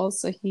essential,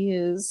 so he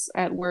is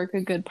at work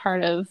a good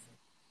part of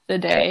the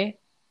day.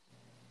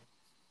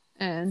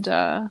 And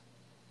I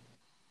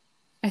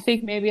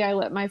think maybe I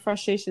let my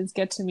frustrations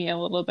get to me a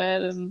little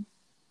bit and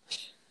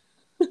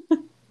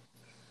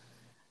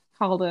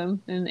called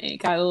him and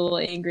got a little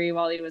angry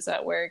while he was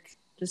at work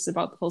just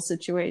about the whole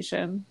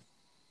situation.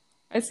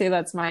 I'd say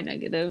that's my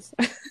negative.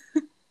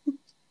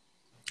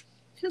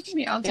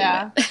 Me, I'll do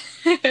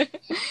it.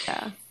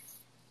 Yeah.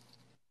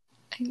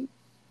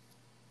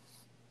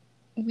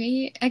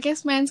 I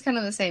guess mine's kind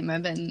of the same.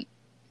 I've been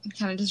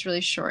kind of just really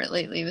short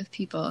lately with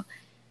people.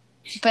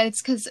 But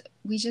it's because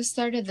we just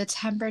started the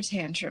temper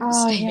tantrum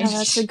stage. Yeah,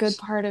 that's a good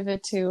part of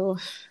it too.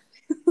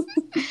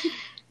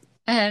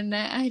 And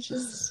by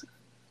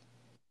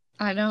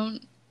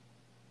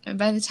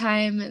the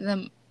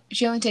time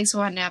she only takes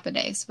one nap a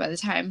day, so by the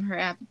time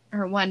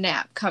her one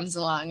nap comes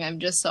along, I'm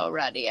just so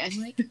ready.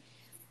 I'm like,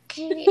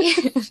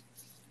 okay.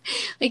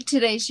 Like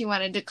today she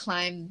wanted to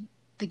climb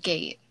the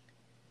gate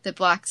that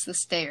blocks the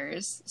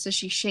stairs, so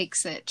she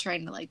shakes it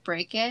trying to like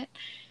break it,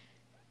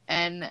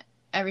 and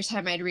every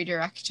time I'd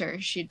redirect her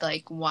she'd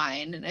like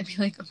whine, and I'd be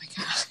like, oh my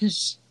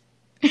gosh.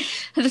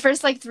 The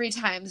first like 3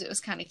 times it was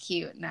kind of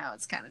cute. Now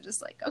it's kind of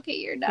just like, okay,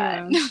 you're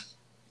done. Yeah.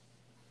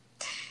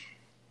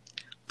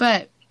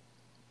 But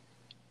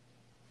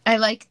I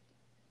like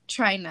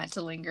trying not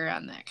to linger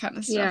on that kind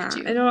of stuff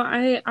too. I know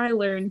I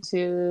learned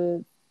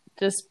to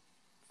just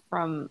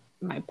from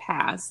my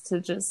past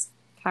to just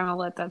kind of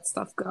let that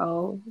stuff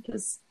go.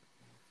 Just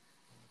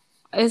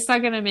it's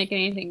not gonna make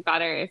anything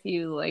better if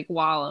you like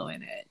wallow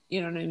in it.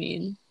 You know what I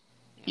mean?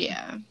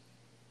 Yeah.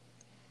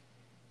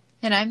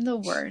 And I'm the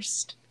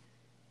worst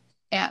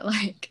at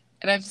like,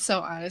 and I'm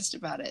so honest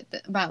about it,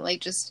 about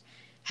like just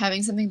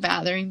having something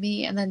bothering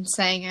me and then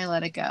saying I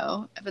let it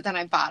go, but then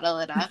I bottle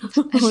it up.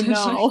 Oh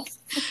no. Like,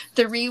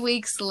 3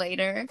 weeks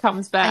later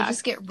comes back. I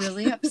just get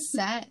really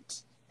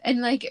upset.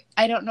 And like,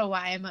 I don't know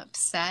why I'm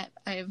upset.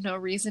 I have no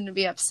reason to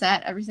be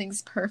upset.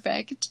 Everything's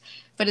perfect.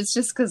 But it's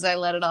just because I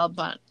let it all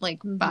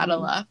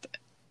bottle up.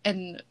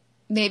 And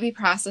maybe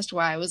processed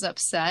why I was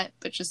upset,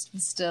 but just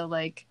still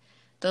like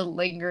the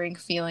lingering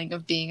feeling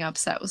of being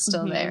upset was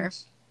still there.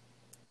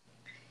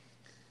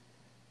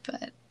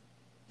 But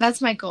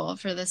that's my goal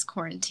for this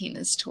quarantine,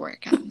 is to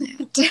work on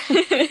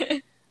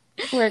that.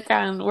 work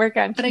on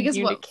but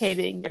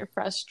communicating your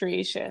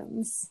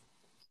frustrations.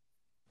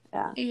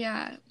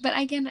 Yeah. But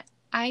again,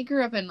 I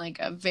grew up in like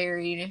a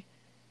very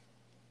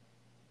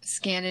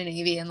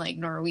Scandinavian, like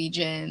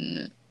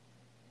Norwegian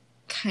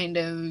kind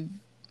of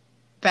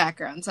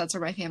background. So that's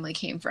where my family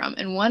came from.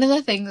 And one of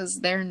the things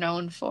they're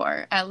known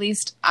for, at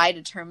least I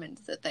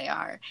determined that they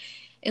are,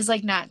 is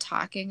like not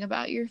talking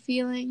about your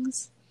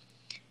feelings.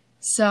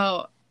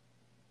 So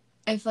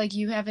if like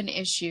you have an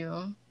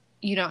issue,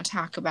 you don't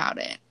talk about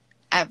it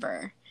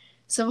ever.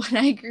 So when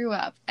I grew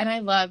up, and I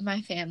love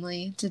my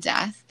family to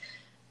death,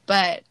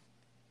 but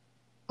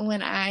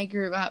when I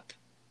grew up,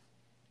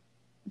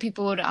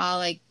 people would all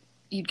like,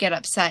 you'd get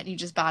upset and you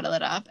just bottle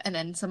it up, and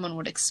then someone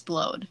would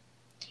explode.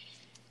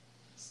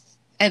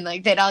 And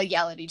like they'd all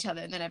yell at each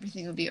other, and then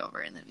everything would be over,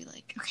 and they'd be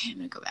like, okay, I'm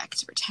gonna go back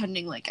to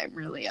pretending like I'm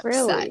really upset.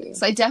 Really?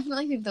 So I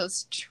definitely think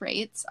those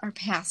traits are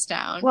passed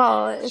down.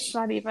 Well, it's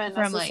not even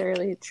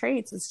necessarily like,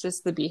 traits, it's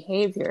just the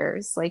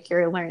behaviors. Like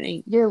you're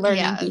learning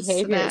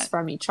behaviors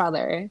from each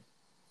other.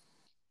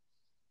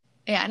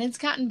 Yeah, and it's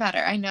gotten better.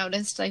 I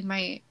noticed like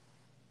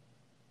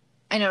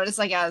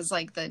as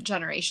like the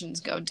generations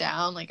go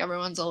down, like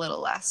everyone's a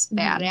little less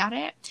bad at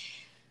it.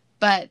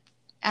 But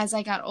as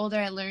I got older,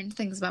 I learned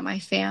things about my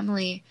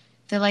family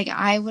that like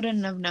I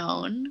wouldn't have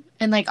known,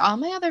 and like all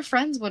my other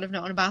friends would have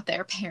known about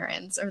their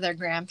parents or their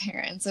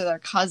grandparents or their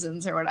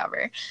cousins or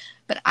whatever,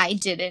 but I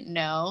didn't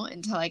know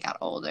until I got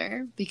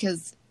older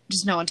because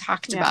just no one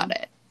talked about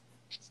it.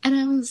 And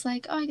I was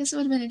like, oh, I guess it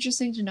would have been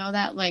interesting to know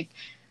that like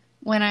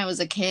when I was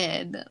a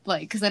kid,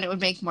 like, because then it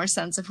would make more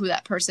sense of who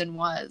that person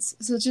was.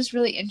 So it's just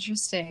really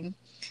interesting.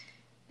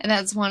 And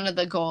that's one of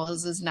the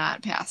goals, is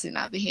not passing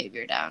that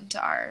behavior down to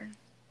our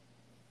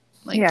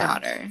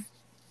daughter.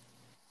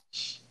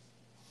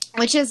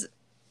 Which is,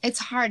 it's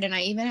hard. And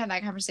I even had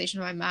that conversation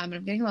with my mom, and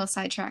I'm getting a little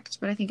sidetracked,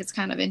 but I think it's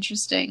kind of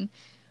interesting,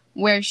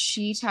 where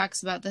she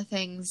talks about the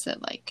things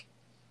that like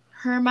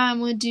her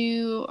mom would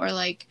do, or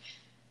like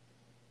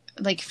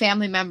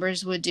family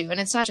members would do. And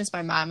it's not just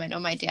my mom. I know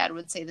my dad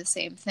would say the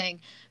same thing,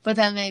 but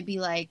then they'd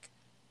be like,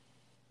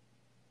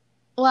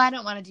 well, I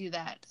don't want to do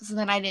that, so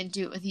then I didn't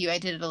do it with you. I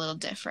did it a little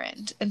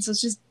different. And so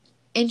it's just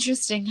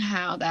interesting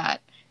how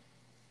that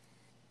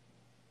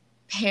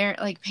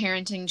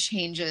parenting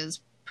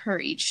changes per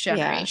each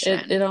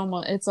generation.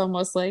 Yeah, it's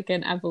almost like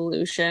an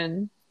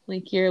evolution.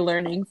 Like you're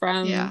learning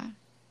from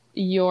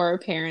your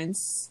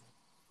parents,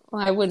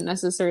 well, I wouldn't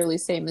necessarily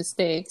say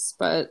mistakes,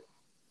 but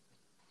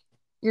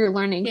you're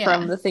learning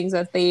from Yeah. the things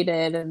that they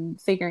did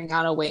and figuring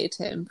out a way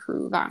to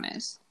improve on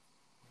it.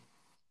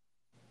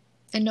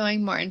 And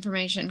knowing more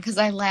information, because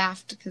I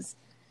laughed because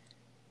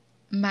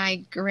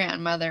my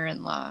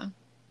grandmother-in-law,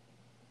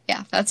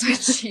 yeah, that's what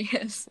she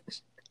is.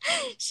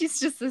 She's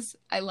just this,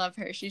 I love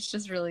her. She's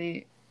just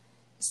really,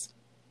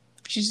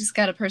 she's just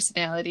got a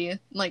personality.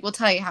 Like, we'll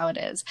tell you how it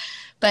is.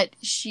 But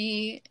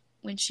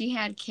when she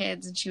had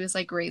kids and she was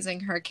like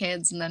raising her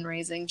kids and then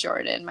raising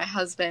Jordan, my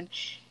husband,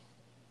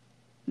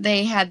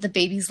 they had the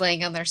babies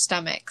laying on their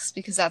stomachs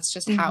because that's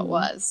just how it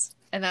was.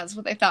 And that's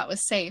what they thought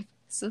was safe.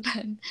 So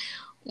then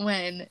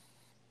when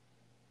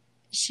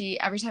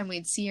every time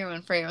we'd see her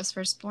when Freya was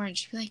first born,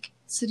 she'd be like,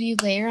 so do you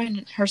lay her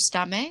on her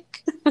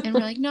stomach? And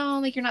we're like, no,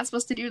 like, you're not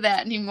supposed to do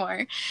that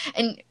anymore.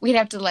 And we'd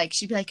have to, like,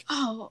 she'd be like,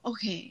 oh,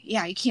 okay,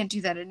 yeah, you can't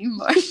do that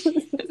anymore.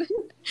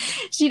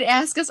 She'd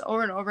ask us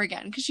over and over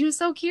again because she was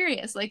so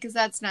curious, like, because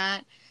that's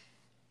not,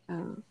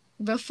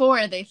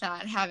 before they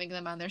thought having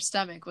them on their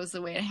stomach was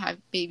the way to have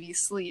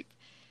babies sleep.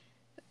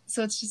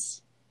 So it's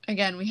just,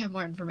 again, we have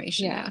more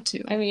information now,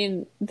 too. I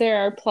mean, there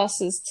are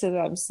pluses to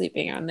them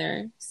sleeping on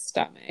their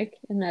stomach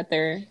and that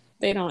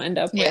they don't end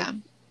up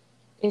with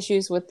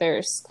issues with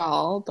their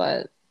skull,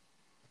 but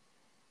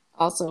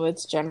also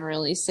it's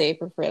generally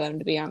safer for them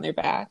to be on their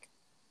back.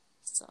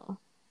 So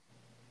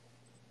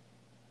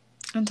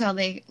until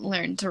they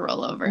learn to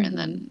roll over, and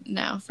then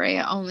now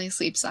Freya only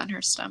sleeps on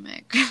her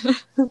stomach.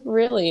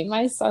 Really?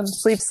 My son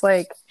sleeps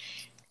like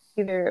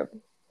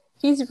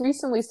he's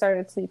recently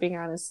started sleeping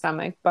on his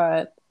stomach,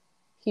 but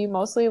he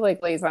mostly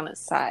like lays on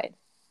his side.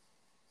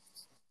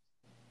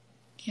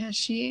 Yeah,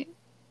 she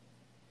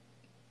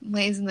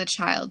lays in the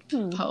child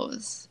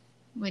pose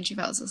when she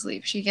falls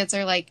asleep. She gets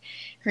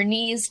her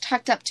knees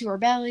tucked up to her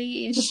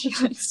belly, and she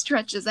like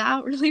stretches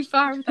out really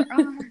far with her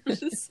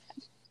arms.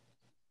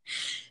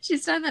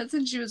 She's done that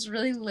since she was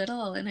really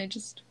little, and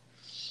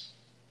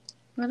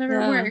whatever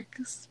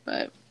works.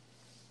 But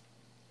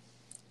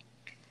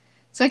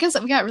so I guess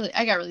I got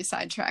really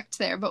sidetracked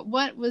there. But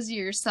what was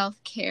your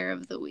self-care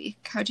of the week?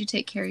 How'd you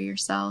take care of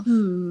yourself?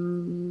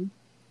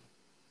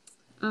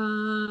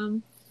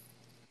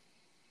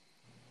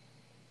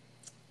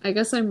 I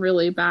guess I'm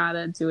really bad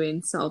at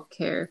doing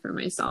self-care for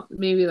myself.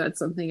 Maybe that's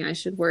something I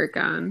should work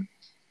on.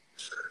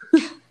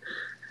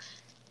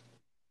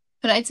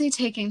 But I'd say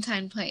taking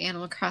time to play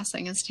Animal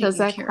Crossing is taking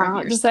care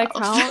of yourself. Does that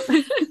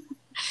count?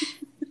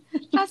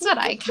 That's what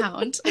I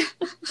count.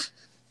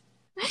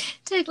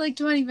 Take like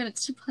 20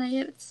 minutes to play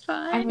it. It's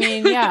fine. I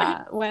mean,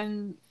 yeah.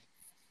 When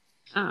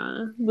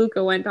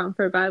Luca went down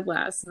for bed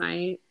last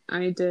night,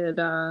 I did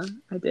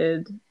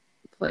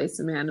play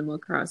some Animal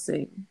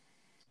Crossing.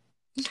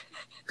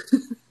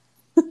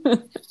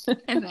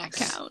 And that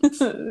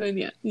counts.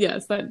 And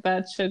yes,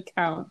 that should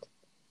count.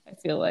 I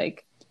feel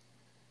like.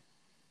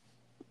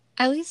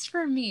 At least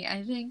for me,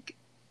 I think,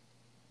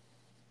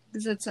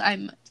 because I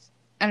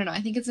don't know, I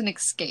think it's an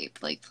escape,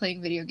 like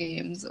playing video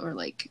games or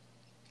like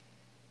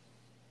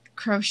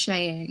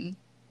crocheting.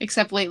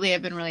 Except lately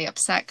I've been really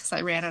upset because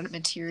I ran out of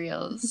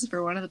materials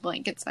for one of the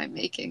blankets I'm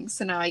making,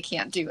 so now I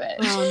can't do it.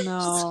 Oh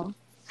no.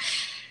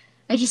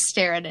 I just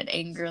stare at it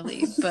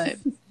angrily, but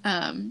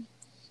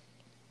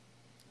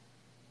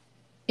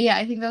yeah,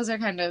 I think those are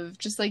kind of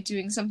just like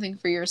doing something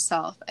for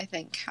yourself, I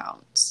think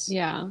counts.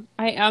 Yeah.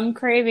 I am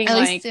craving at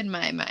least in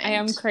my mind. I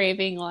am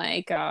craving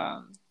like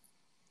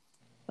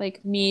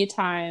me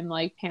time,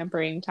 like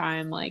pampering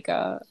time, like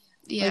a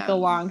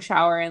long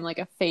shower and like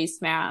a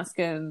face mask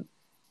and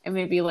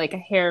maybe like a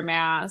hair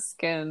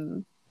mask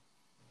and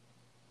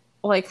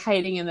like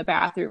hiding in the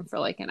bathroom for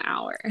like an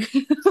hour.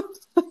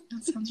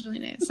 That sounds really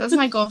nice. That's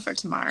my goal for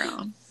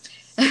tomorrow.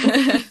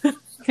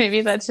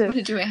 Maybe that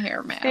should do a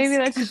hair mask. Maybe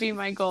that should be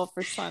my goal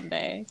for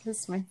Sunday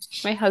because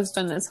my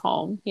husband is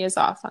home. He is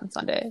off on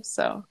Sunday,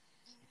 so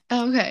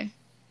okay.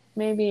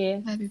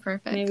 Maybe that'd be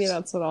perfect. Maybe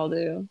that's what I'll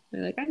do. Be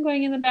like, I'm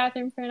going in the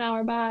bathroom for an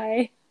hour.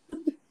 Bye.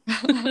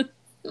 Yeah,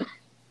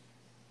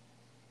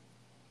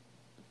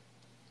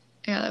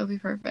 that would be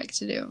perfect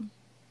to do.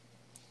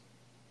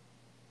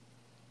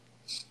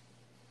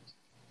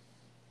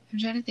 I'm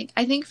trying to think.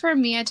 I think for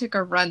me, I took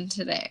a run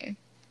today.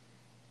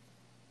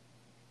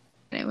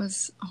 And it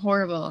was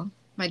horrible.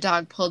 My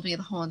dog pulled me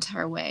the whole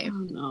entire way. Oh,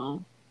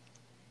 no.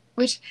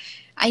 Which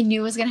I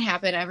knew was going to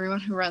happen. Everyone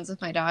who runs with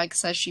my dog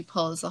says she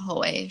pulls the whole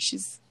way.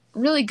 She's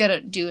really good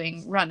at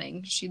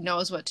running. She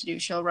knows what to do.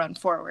 She'll run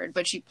forward,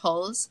 but she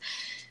pulls.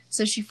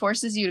 So she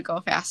forces you to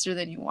go faster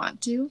than you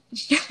want to.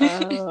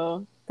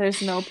 Oh,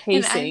 there's no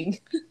pacing.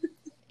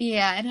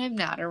 And I'm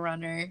not a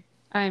runner.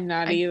 I'm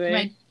not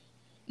either.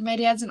 My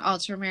dad's an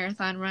ultra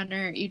marathon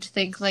runner. You'd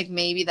think like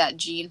maybe that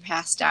gene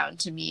passed down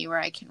to me where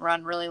I can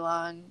run really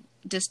long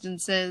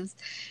distances.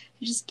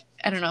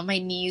 I don't know, my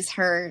knees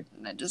hurt.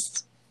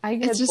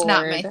 It's just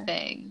not my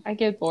thing. I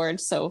get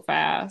bored so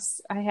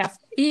fast. I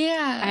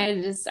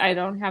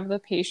don't have the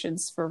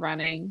patience for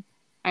running.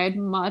 I'd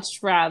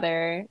much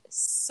rather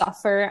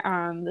suffer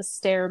on the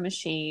stair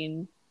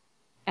machine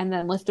and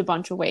then lift a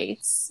bunch of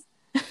weights.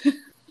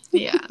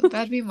 Yeah,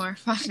 that'd be more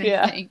fun,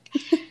 Yeah. I think.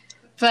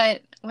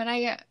 But when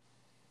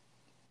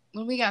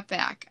we got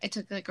back, I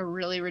took like a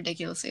really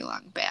ridiculously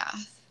long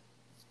bath.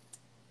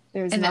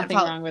 There's And nothing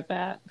wrong with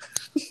that.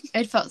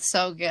 It felt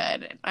so good.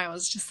 And I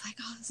was just like,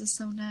 oh, this is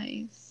so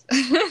nice.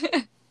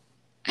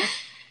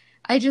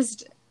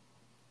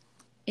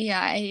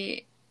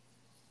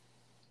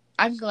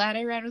 I'm glad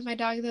I ran with my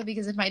dog though,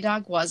 because if my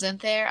dog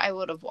wasn't there, I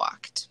would have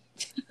walked.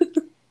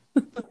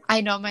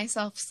 I know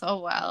myself so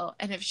well.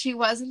 And if she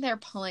wasn't there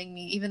pulling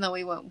me, even though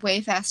we went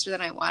way faster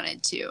than I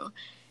wanted to,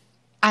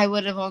 I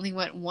would have only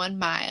went 1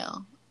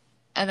 mile.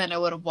 And then I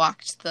would have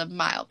walked the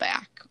mile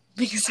back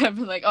because I've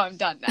been like, oh, I'm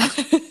done now.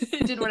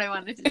 I did what I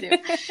wanted to do.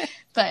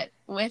 But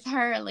with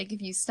her, like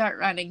if you start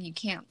running, you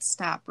can't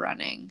stop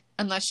running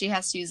unless she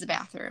has to use the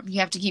bathroom. You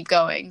have to keep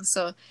going.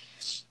 So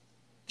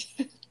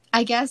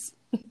I guess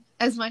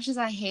as much as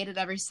I hated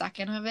every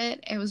second of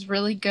it, it was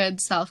really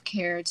good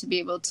self-care to be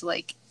able to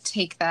like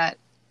take that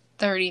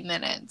 30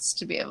 minutes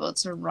to be able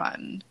to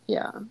run.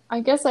 Yeah.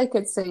 I guess I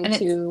could say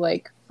too,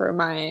 like for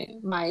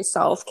my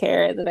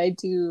self-care that I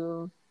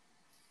do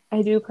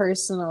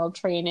personal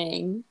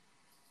training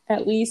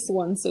at least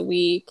once a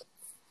week.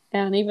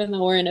 And even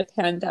though we're in a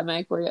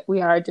pandemic,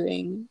 we are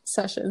doing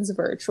sessions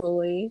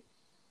virtually.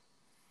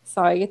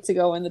 So I get to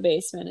go in the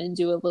basement and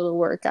do a little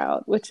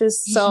workout, which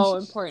is so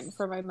important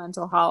for my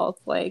mental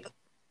health. Like,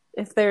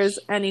 if there's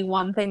any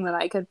one thing that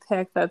I could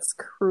pick that's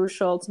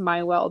crucial to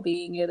my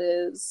well-being, it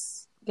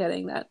is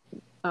getting that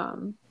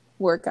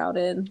workout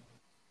in.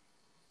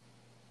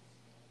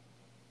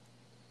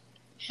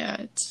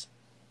 Yeah,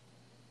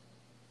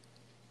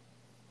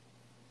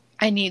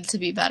 I need to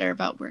be better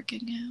about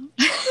working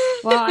out.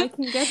 Well, I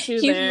can get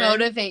you there. You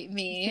motivate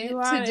me to do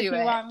it. If you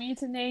want me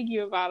to nag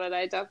you about it,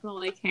 I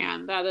definitely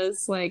can. That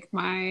is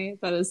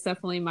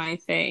definitely my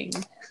thing.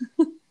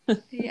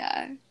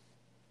 Yeah.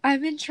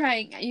 I've been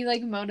trying. You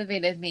like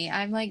motivated me.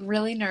 I'm like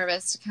really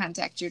nervous to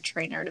contact your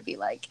trainer to be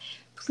like,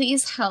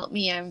 please help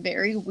me. I'm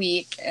very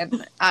weak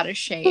and out of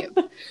shape.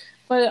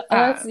 But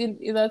that's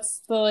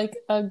like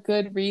a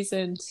good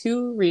reason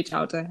to reach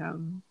out to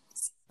him.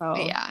 So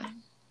yeah.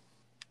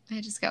 I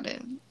just got to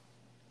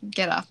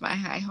get off my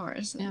high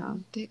horse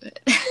and do it.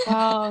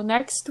 Well,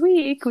 next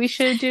week we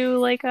should do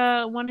like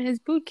one of his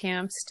boot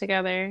camps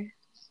together.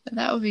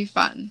 That would be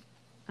fun.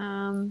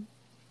 But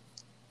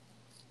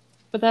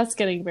that's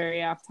getting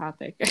very off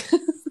topic.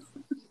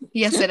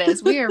 Yes, it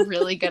is. We are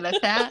really good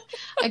at that.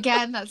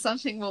 Again, that's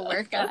something we'll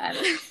work on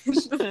in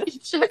the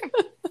future.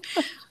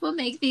 We'll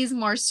make these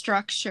more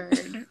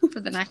structured for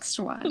the next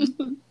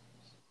one.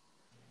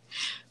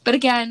 But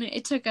again,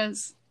 it took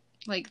us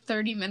like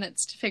 30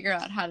 minutes to figure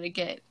out how to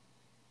get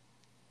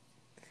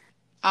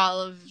all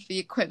of the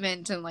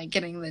equipment and like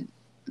getting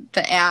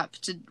the app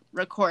to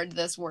record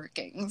this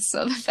working.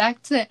 So the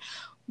fact that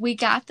we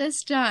got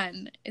this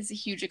done is a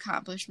huge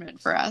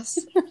accomplishment for us,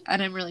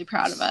 and I'm really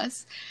proud of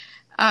us.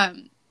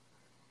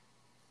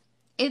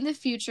 In the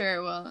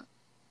future, we'll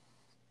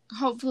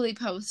hopefully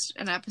post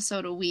an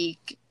episode a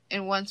week,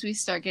 and once we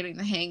start getting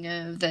the hang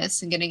of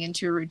this and getting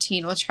into a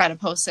routine, we'll try to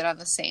post it on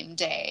the same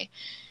day.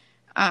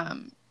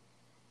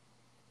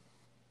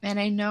 And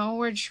I know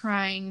we're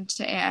trying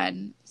to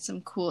add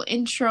some cool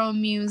intro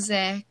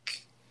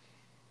music,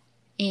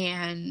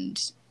 and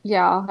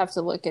yeah, I'll have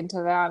to look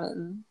into that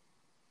and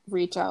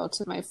reach out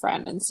to my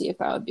friend and see if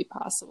that would be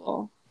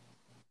possible.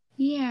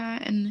 Yeah,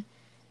 and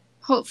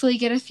hopefully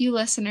get a few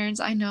listeners.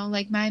 I know,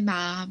 like, my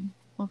mom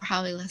will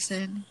probably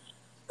listen.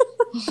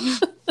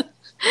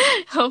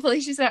 Hopefully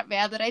she's not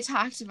mad that I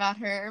talked about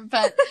her,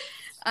 but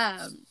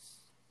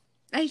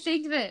I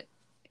think that,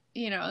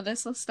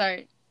 this will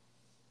start,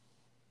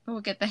 we'll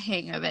get the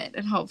hang of it,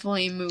 and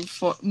hopefully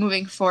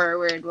moving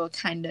forward we'll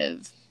kind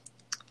of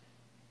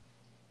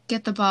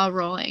get the ball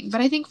rolling.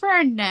 But I think for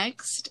our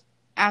next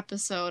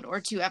episode or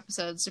 2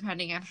 episodes,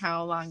 depending on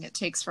how long it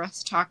takes for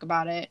us to talk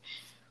about it,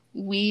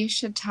 we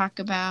should talk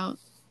about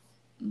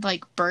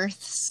like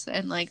births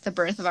and like the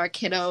birth of our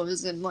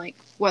kiddos and like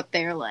what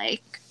they're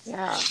like.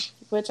 Yeah,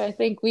 which I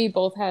think we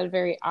both had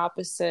very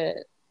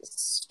opposite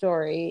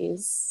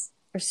stories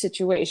or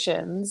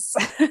situations.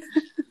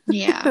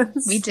 Yeah,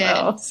 we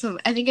did. So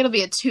I think it'll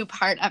be a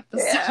 2-part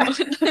episode.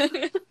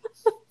 Yeah.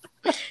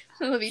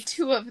 It'll be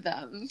 2 of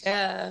them.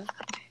 Yeah.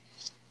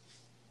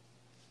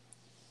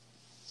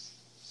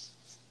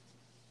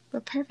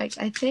 But perfect.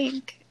 I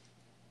think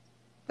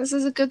this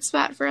is a good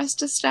spot for us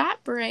to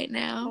stop right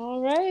now.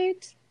 All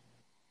right.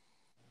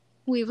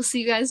 We will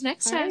see you guys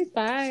next time.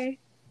 Right,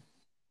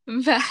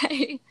 bye.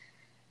 Bye.